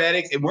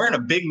paramedics, and we're in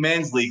a big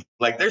men's league.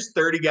 Like there's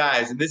 30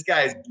 guys, and this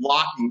guy is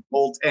blocking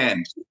hole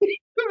 10.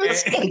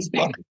 There's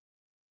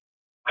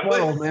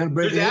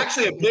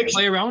actually a picture.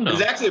 Play around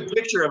there's actually a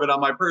picture of it on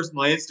my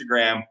personal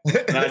Instagram.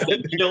 And I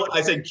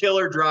said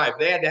killer drive.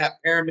 They had to have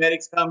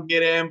paramedics come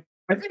get him.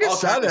 I think I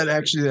saw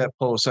that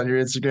post on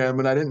your Instagram,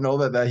 and I didn't know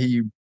that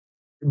he.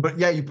 But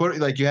yeah, you put it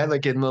like you had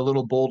like in the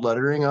little bold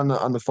lettering on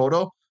the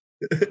photo.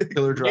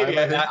 Killer drive.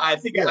 Maybe, I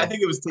think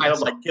it was titled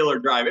like Killer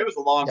Drive. It was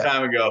a long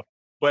time ago,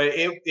 but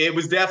it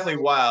was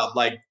definitely wild.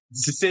 Like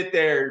to sit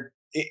there.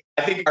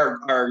 I think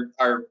our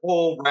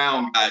whole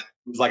round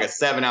was like a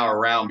 7-hour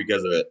round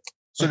because of it.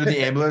 So did the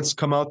ambulance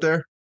come out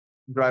there?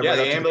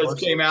 The ambulance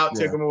came out,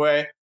 took him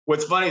away.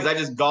 What's funny is I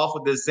just golfed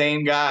with this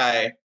same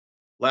guy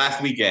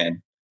last weekend.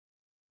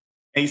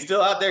 And he's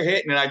still out there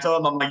hitting. And I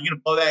told him, I'm like, you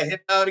gonna blow that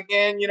hip out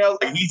again?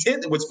 Like he's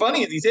hitting. What's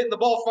funny is he's hitting the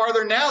ball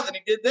farther now than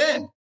he did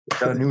then.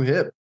 Got a new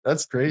hip.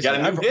 That's crazy. Got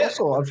a new hip.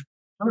 I've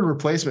heard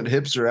replacement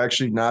hips are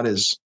actually not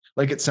as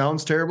it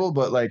sounds terrible,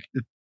 but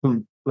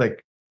when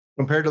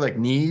compared to like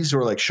knees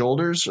or like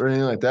shoulders or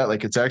anything like that.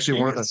 Like it's actually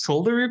one of the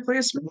shoulder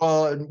replacement.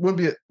 Well, it wouldn't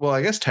be. Well,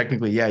 I guess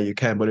technically, yeah, you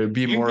can, but it would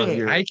be more of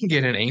your. I can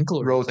get an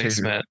ankle rotator.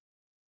 replacement.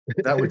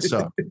 That would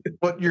suck.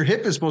 But your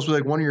hip is supposed to be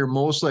like one of your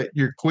most like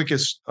your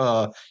quickest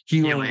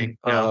healing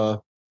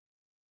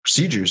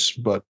procedures.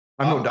 But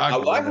I'm no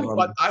doctor.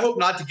 I hope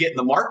not to get in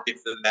the market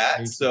for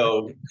that.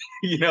 So,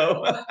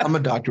 I'm a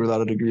doctor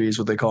without a degree is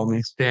what they call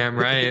me. Damn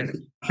right.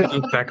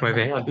 Back of my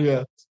van.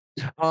 Yeah.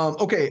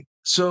 Okay.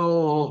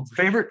 So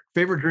favorite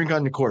drink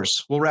on the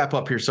course. We'll wrap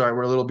up here. Sorry,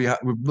 we're a little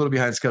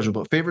behind schedule,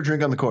 but favorite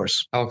drink on the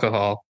course.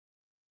 Alcohol.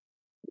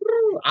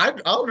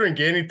 I'll drink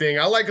anything.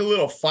 I like a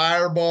little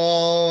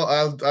Fireball.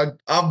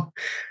 I'm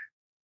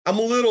a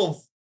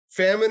little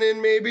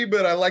feminine maybe,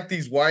 but I like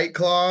these White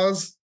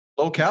Claws.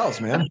 Low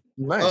calories, man.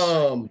 Nice.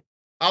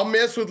 I'll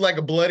mess with like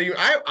a bloody.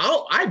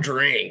 I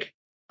drink.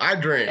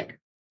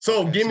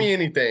 So give me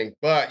anything.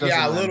 But Doesn't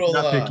yeah, a matter. little.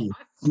 Not picky.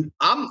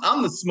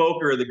 I'm the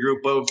smoker of the group.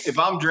 But if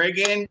I'm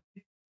drinking,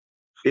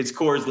 it's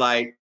Coors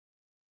Light.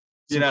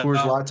 Coors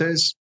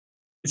lattes.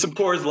 Some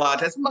Coors lattes.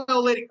 That's what my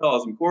old lady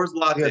calls them. Coors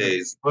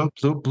lattes.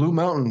 Yeah, Blue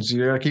Mountains.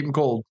 You gotta keep them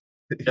cold.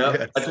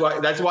 Yeah, yes.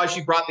 That's why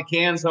she brought the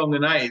cans home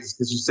tonight.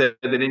 Because she said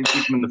they didn't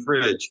keep them in the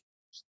fridge.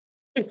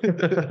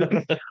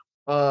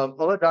 I'll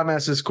let Dom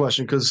ask this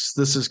question because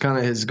this is kind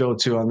of his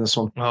go-to on this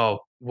one. Oh,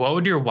 what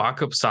would your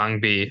walk-up song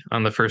be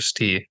on the first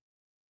tee?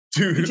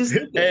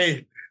 Dude,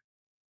 hey,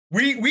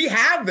 we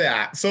have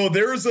that. So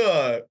there's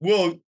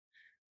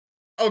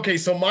okay,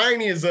 so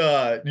mine is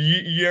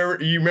you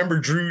remember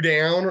Drew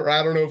Down? Or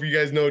I don't know if you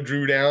guys know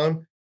Drew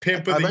Down.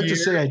 Pimp of the Year. I meant to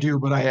say I do,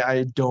 but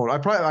I don't. I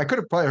could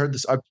have probably heard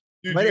this.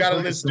 Dude, you gotta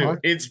listen to it.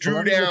 It's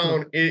Drew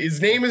Down.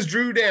 His name is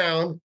Drew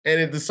Down,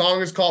 and the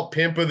song is called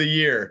Pimp of the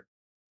Year.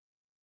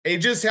 It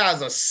just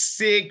has a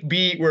sick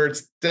beat where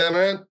it's dun,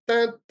 dun,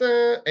 dun,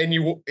 dun, and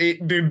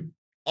dude,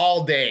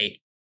 all day.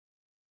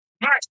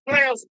 Max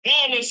players,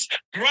 ballers,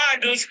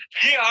 grinders,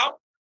 yeah.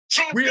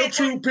 Real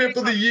true Pimp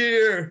of the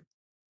Year.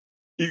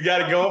 You got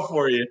it going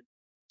for you.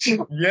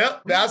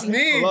 Yep, that's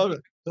me. I love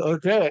it.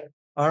 Okay.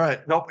 All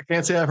right. Nope, I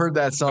can't say I've heard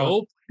that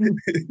song. Nope.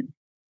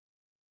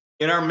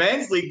 In our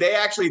men's league, they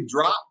actually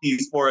drop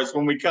these for us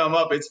when we come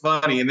up. It's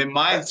funny. And then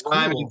mine's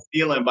Rhyming and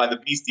Stealing by the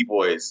Beastie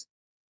Boys.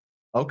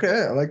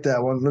 Okay, I like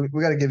that one.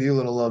 We got to give you a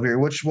little love here.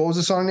 What was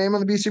the song name on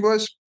the Beastie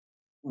Boys?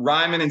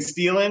 Rhyming and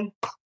Stealing.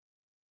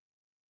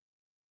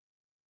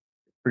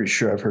 Pretty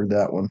sure I've heard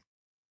that one.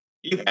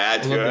 You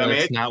had to. I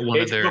mean,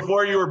 it's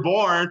before you were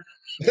born.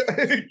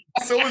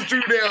 So was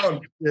Drew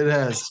Down. It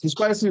has. It's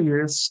quite a few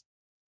years.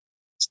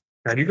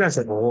 God, you guys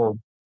are old.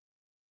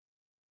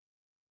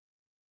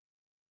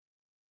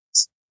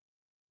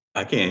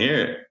 I can't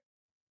hear it.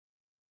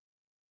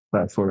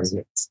 Not for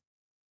it.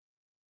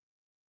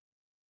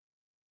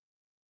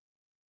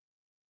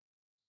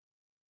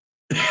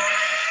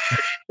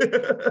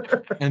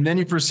 And then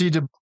you proceed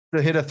to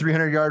hit a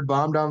 300-yard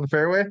bomb down the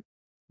fairway?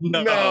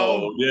 No,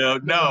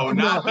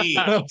 not me.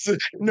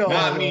 No,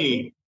 not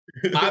me.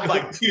 I'm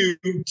like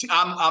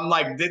I'm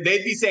like they'd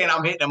be saying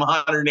I'm hitting them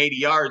 180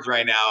 yards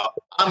right now.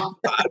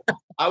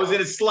 I was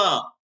in a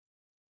slump.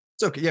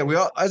 It's okay. Yeah, we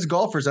all as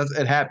golfers,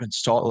 it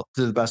happens to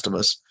the best of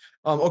us.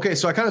 Okay,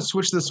 so I kind of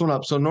switched this one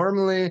up. So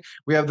normally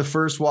we have the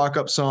first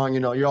walk-up song.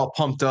 You're all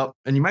pumped up,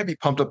 and you might be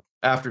pumped up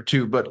after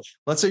too. But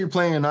let's say you're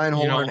playing a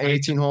 9-hole or an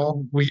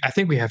 18-hole. I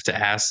think we have to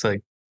ask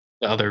like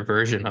the other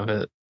version of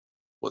it.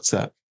 What's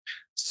that?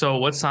 So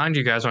what song do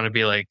you guys want to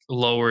be like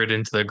lowered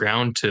into the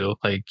ground to?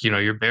 Like,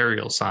 your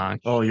burial song.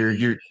 Oh,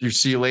 your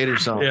see you later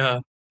song. Yeah.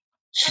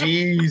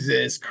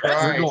 Jesus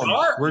Christ.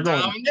 We're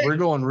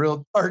going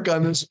real dark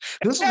on this.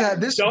 This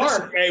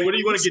dark. Hey, what do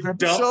you want to get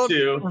dumped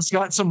to? It's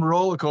got some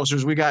roller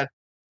coasters. We got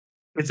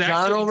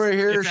John over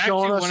here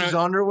showing us his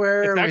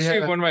underwear. It's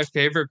actually one of my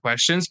favorite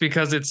questions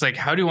because it's like,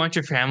 how do you want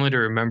your family to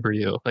remember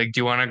you? Like,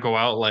 do you want to go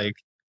out like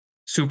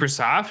super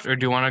soft or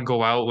do you want to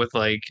go out with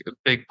like a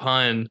big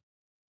pun?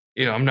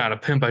 I'm not a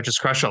pimp. I just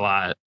crush a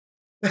lot.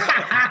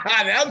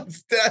 Yeah.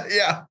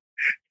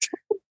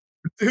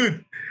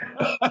 Dude.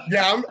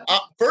 Yeah.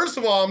 First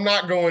of all, I'm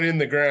not going in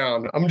the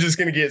ground. I'm just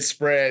going to get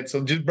spread.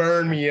 So just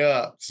burn me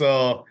up.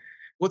 So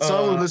what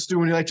song will this do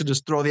when you like to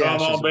just throw the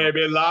ashes? Come on,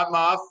 baby, light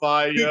my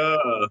fire.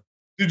 To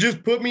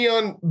just put me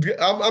on.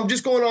 I'm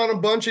just going on a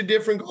bunch of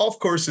different golf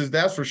courses.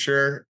 That's for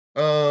sure.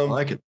 I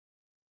like it.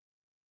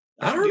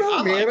 I don't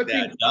know, man.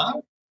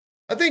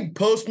 I think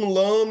Post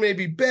Malone may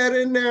be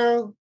better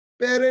now.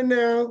 Better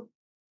now.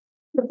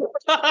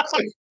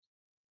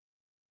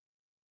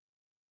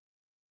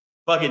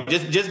 Fuck it.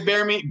 Just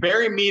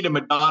bury me to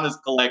Madonna's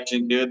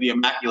collection, dude. The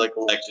Immaculate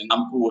Collection.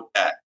 I'm cool with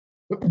that.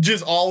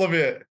 Just all of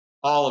it.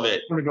 All of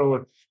it. I'm gonna go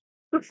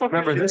with.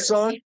 Remember this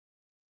song? A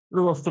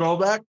little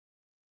throwback.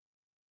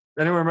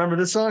 Anyone remember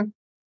this song?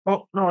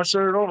 Oh no, I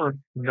started over.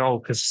 No,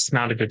 because it's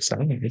not a good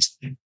song.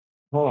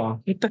 Hold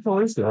on. What the hell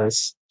is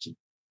this?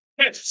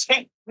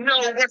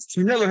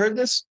 You never heard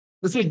this?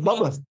 This is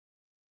Bubba.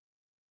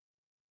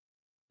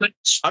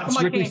 How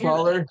come Ricky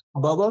Fowler,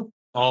 Bubba.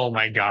 Oh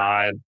my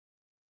God.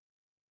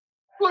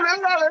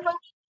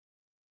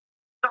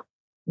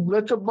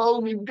 Let the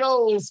bogey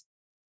go.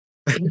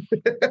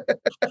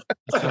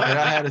 Sorry,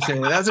 I had to say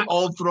that. That's an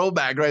old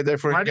throwback right there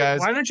for you guys.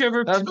 Why don't you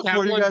ever? That's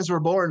before you guys were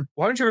born.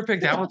 Why don't you ever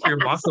pick that one for your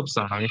walk-up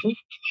song?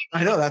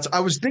 I know. I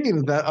was thinking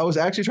of that. I was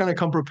actually trying to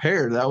come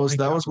prepared. That was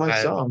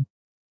my song.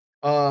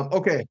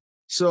 Okay,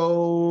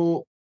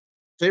 so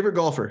favorite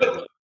golfer.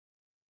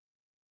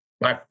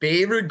 My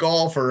favorite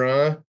golfer,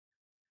 huh?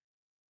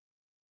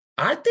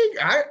 I think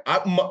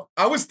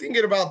I was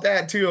thinking about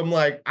that too. I'm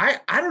like, I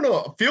don't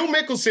know. Phil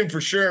Mickelson for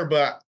sure,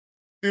 but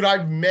dude,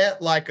 I've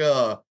met like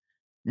a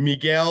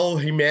Miguel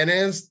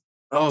Jimenez.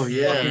 Oh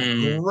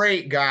yeah,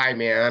 great guy,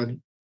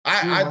 man.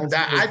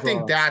 I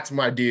think that's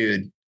my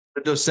dude.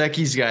 The Dos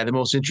Equis guy, the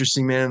most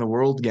interesting man in the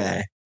world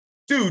guy.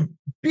 Dude,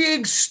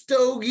 big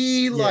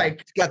stogie,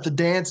 like got the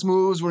dance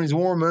moves when he's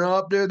warming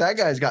up, dude. That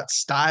guy's got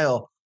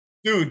style.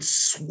 Dude,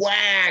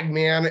 swag,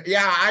 man.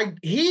 Yeah,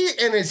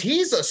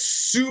 he's a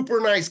super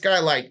nice guy.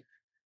 Like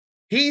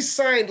he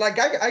signed, like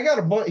I got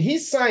a bunch. He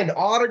signed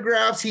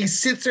autographs. He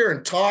sits there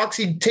and talks.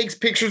 He takes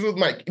pictures with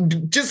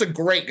just a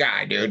great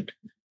guy, dude.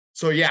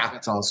 So yeah,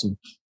 that's awesome.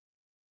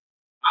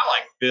 I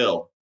like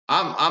Phil.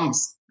 I'm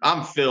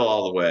Phil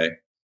all the way.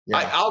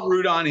 Yeah. I'll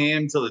root on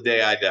him till the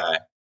day I die.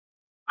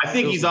 I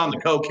think he's on the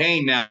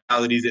cocaine now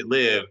that he's at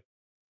Live.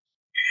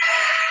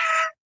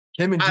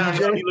 Him and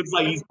DJ? He looks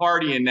like he's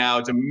partying now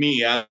to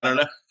me. I don't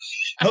know.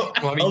 Well,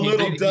 I mean, a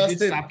little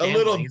Dustin. A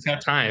little. He's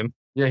got time.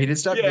 Yeah, he did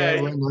stop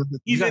gambling.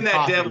 He's in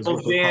that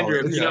devil's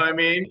dandruff. You know what I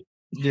mean?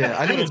 Yeah,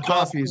 I think it's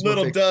coffee.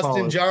 Little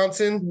Dustin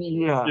Johnson.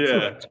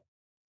 Yeah.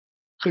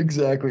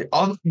 Exactly.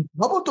 How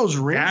about those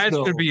rings? That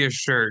should be a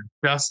shirt.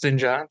 Dustin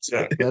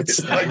Johnson.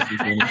 That's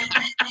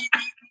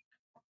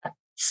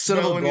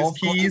Snowing his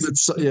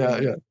keys. Yeah.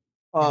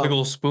 Big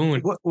old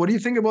spoon. What do you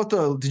think about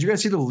did you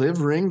guys see the Live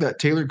ring that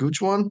Taylor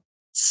Gooch won?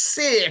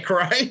 Sick,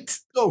 right?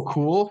 So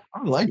cool.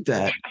 I like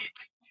that.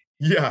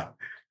 Yeah.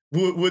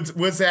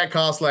 What's that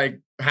cost? Like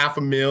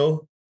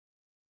 $500,000?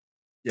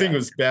 I think it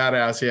was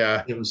badass.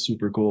 Yeah. It was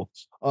super cool.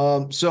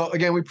 So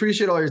again, we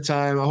appreciate all your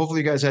time.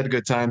 Hopefully you guys had a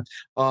good time.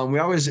 We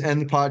always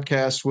end the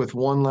podcast with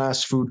one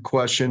last food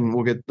question.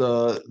 We'll get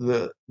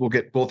we'll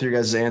get both of your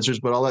guys' answers,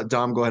 but I'll let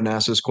Dom go ahead and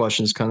ask this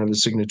question. It's kind of a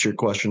signature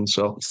question.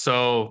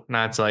 So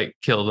not to like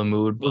kill the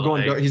mood. We're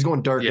going dark. He's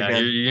going dark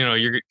again.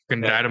 You're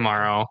gonna die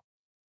tomorrow.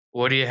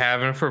 What are you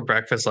having for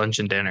breakfast, lunch,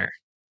 and dinner?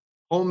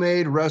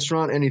 Homemade,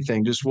 restaurant,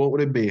 anything. Just what would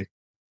it be?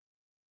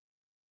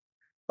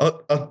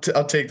 I'll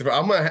take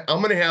I'm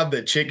gonna have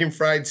the chicken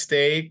fried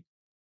steak.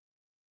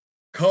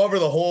 Cover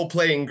the whole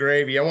plate in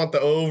gravy. I want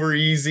the over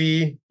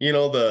easy.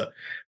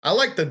 I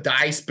like the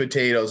diced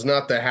potatoes,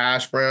 not the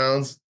hash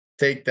browns.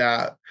 Take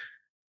that.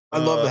 I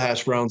love the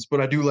hash browns,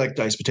 but I do like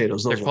diced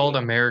potatoes. They're called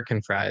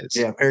American fries.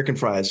 Yeah, American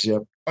fries.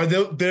 Yep. Are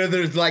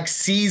they're like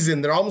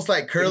seasoned? They're almost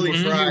like curly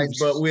fries,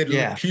 but with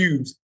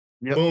pubes.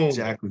 Yep, boom.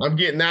 Exactly. I'm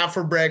getting that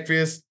for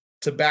breakfast.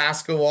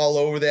 Tabasco all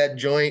over that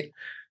joint.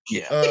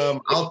 Yeah.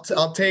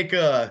 I'll take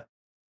a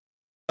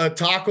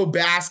taco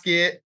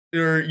basket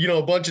or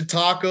a bunch of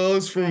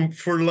tacos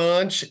for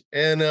lunch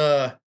and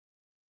a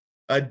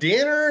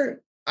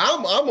dinner.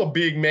 I'm a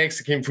big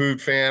Mexican food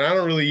fan. I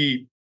don't really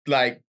eat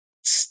like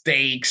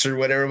steaks or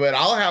whatever, but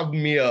I'll have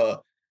me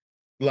a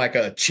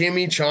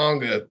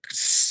chimichanga.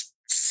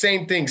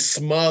 Same thing,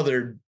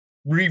 smothered,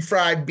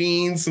 refried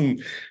beans,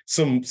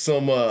 some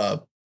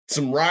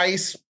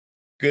rice,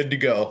 good to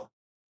go.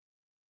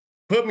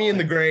 Put me in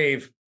the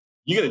grave.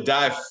 You're gonna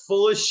die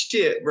full of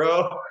shit,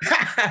 bro.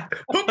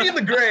 Put me in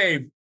the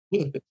grave.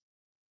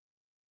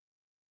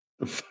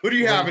 What are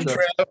you having,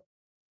 Trev?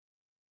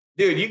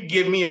 Dude, you can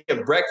give me a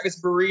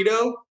breakfast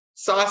burrito,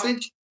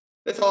 sausage.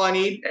 That's all I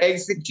need.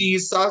 Eggs,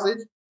 cheese, sausage.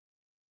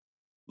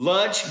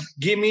 Lunch,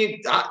 give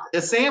me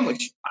a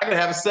sandwich. I can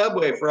have a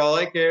Subway for all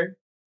I care.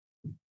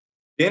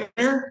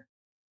 Dinner,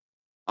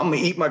 I'm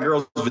gonna eat my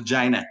girl's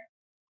vagina.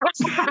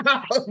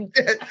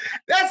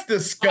 That's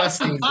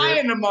disgusting. I'm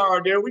dying tomorrow,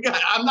 dude.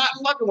 I'm not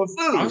fucking with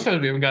food. I'm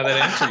supposed to even got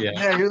that answer yet.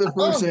 Yeah, you're the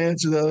first to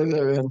answer that,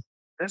 man.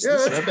 That's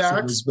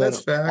facts.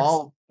 That's facts.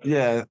 All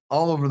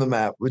over the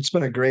map. It's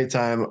been a great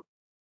time.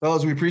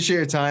 Fellas, we appreciate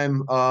your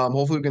time.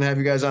 Hopefully we can have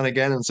you guys on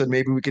again and said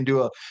maybe we can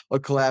do a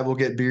collab. We'll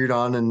get Beard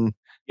on and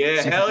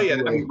hell yeah,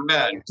 that'd be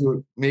rad.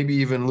 Maybe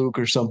even Luke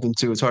or something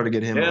too. It's hard to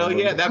get him. Hell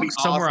yeah, that'd be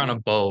somewhere on a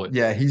boat.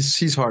 Yeah,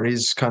 he's hard.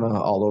 He's kind of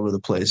all over the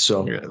place.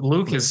 So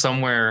Luke is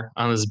somewhere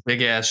on this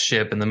big ass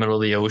ship in the middle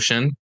of the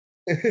ocean.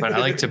 But I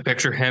like to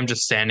picture him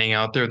just standing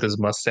out there with his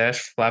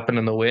mustache flapping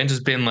in the wind,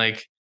 just being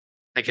like,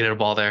 I can hit a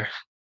ball there.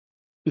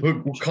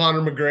 Conor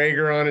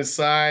McGregor on his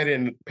side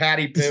and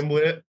Patty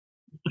Pimblett.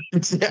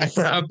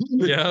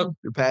 Yeah.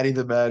 Patty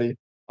the Batty.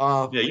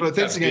 But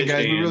thanks again,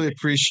 guys.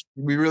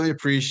 We really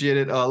appreciate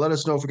it. Let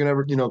us know if we can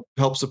ever,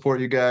 help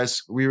support you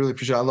guys. We really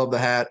appreciate it. I love the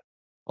hat.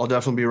 I'll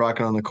definitely be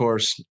rocking on the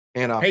course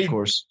and off the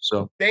course.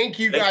 So thank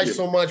you guys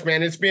so much,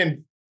 man. It's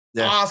been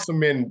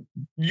awesome, and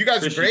you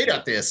guys are great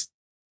at this.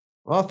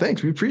 Well,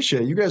 thanks. We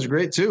appreciate it. You guys are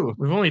great too.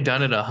 We've only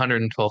done it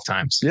 112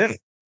 times. Yeah.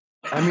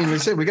 I mean, they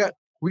say we got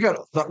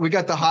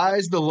the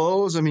highs, the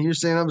lows. I mean, you're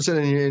saying I'm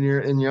sitting in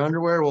your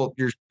underwear. Well,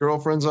 your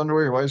girlfriend's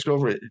underwear, your wife's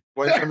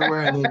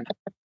underwear, and then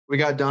We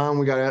got Dom.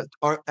 We got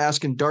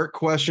asking dark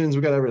questions.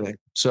 We got everything.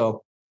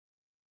 So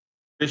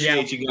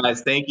appreciate you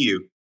guys. Thank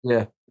you.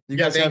 Yeah. You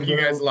guys thank you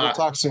guys a lot.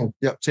 We'll talk soon.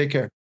 Yep. Take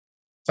care.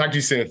 Talk to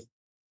you soon.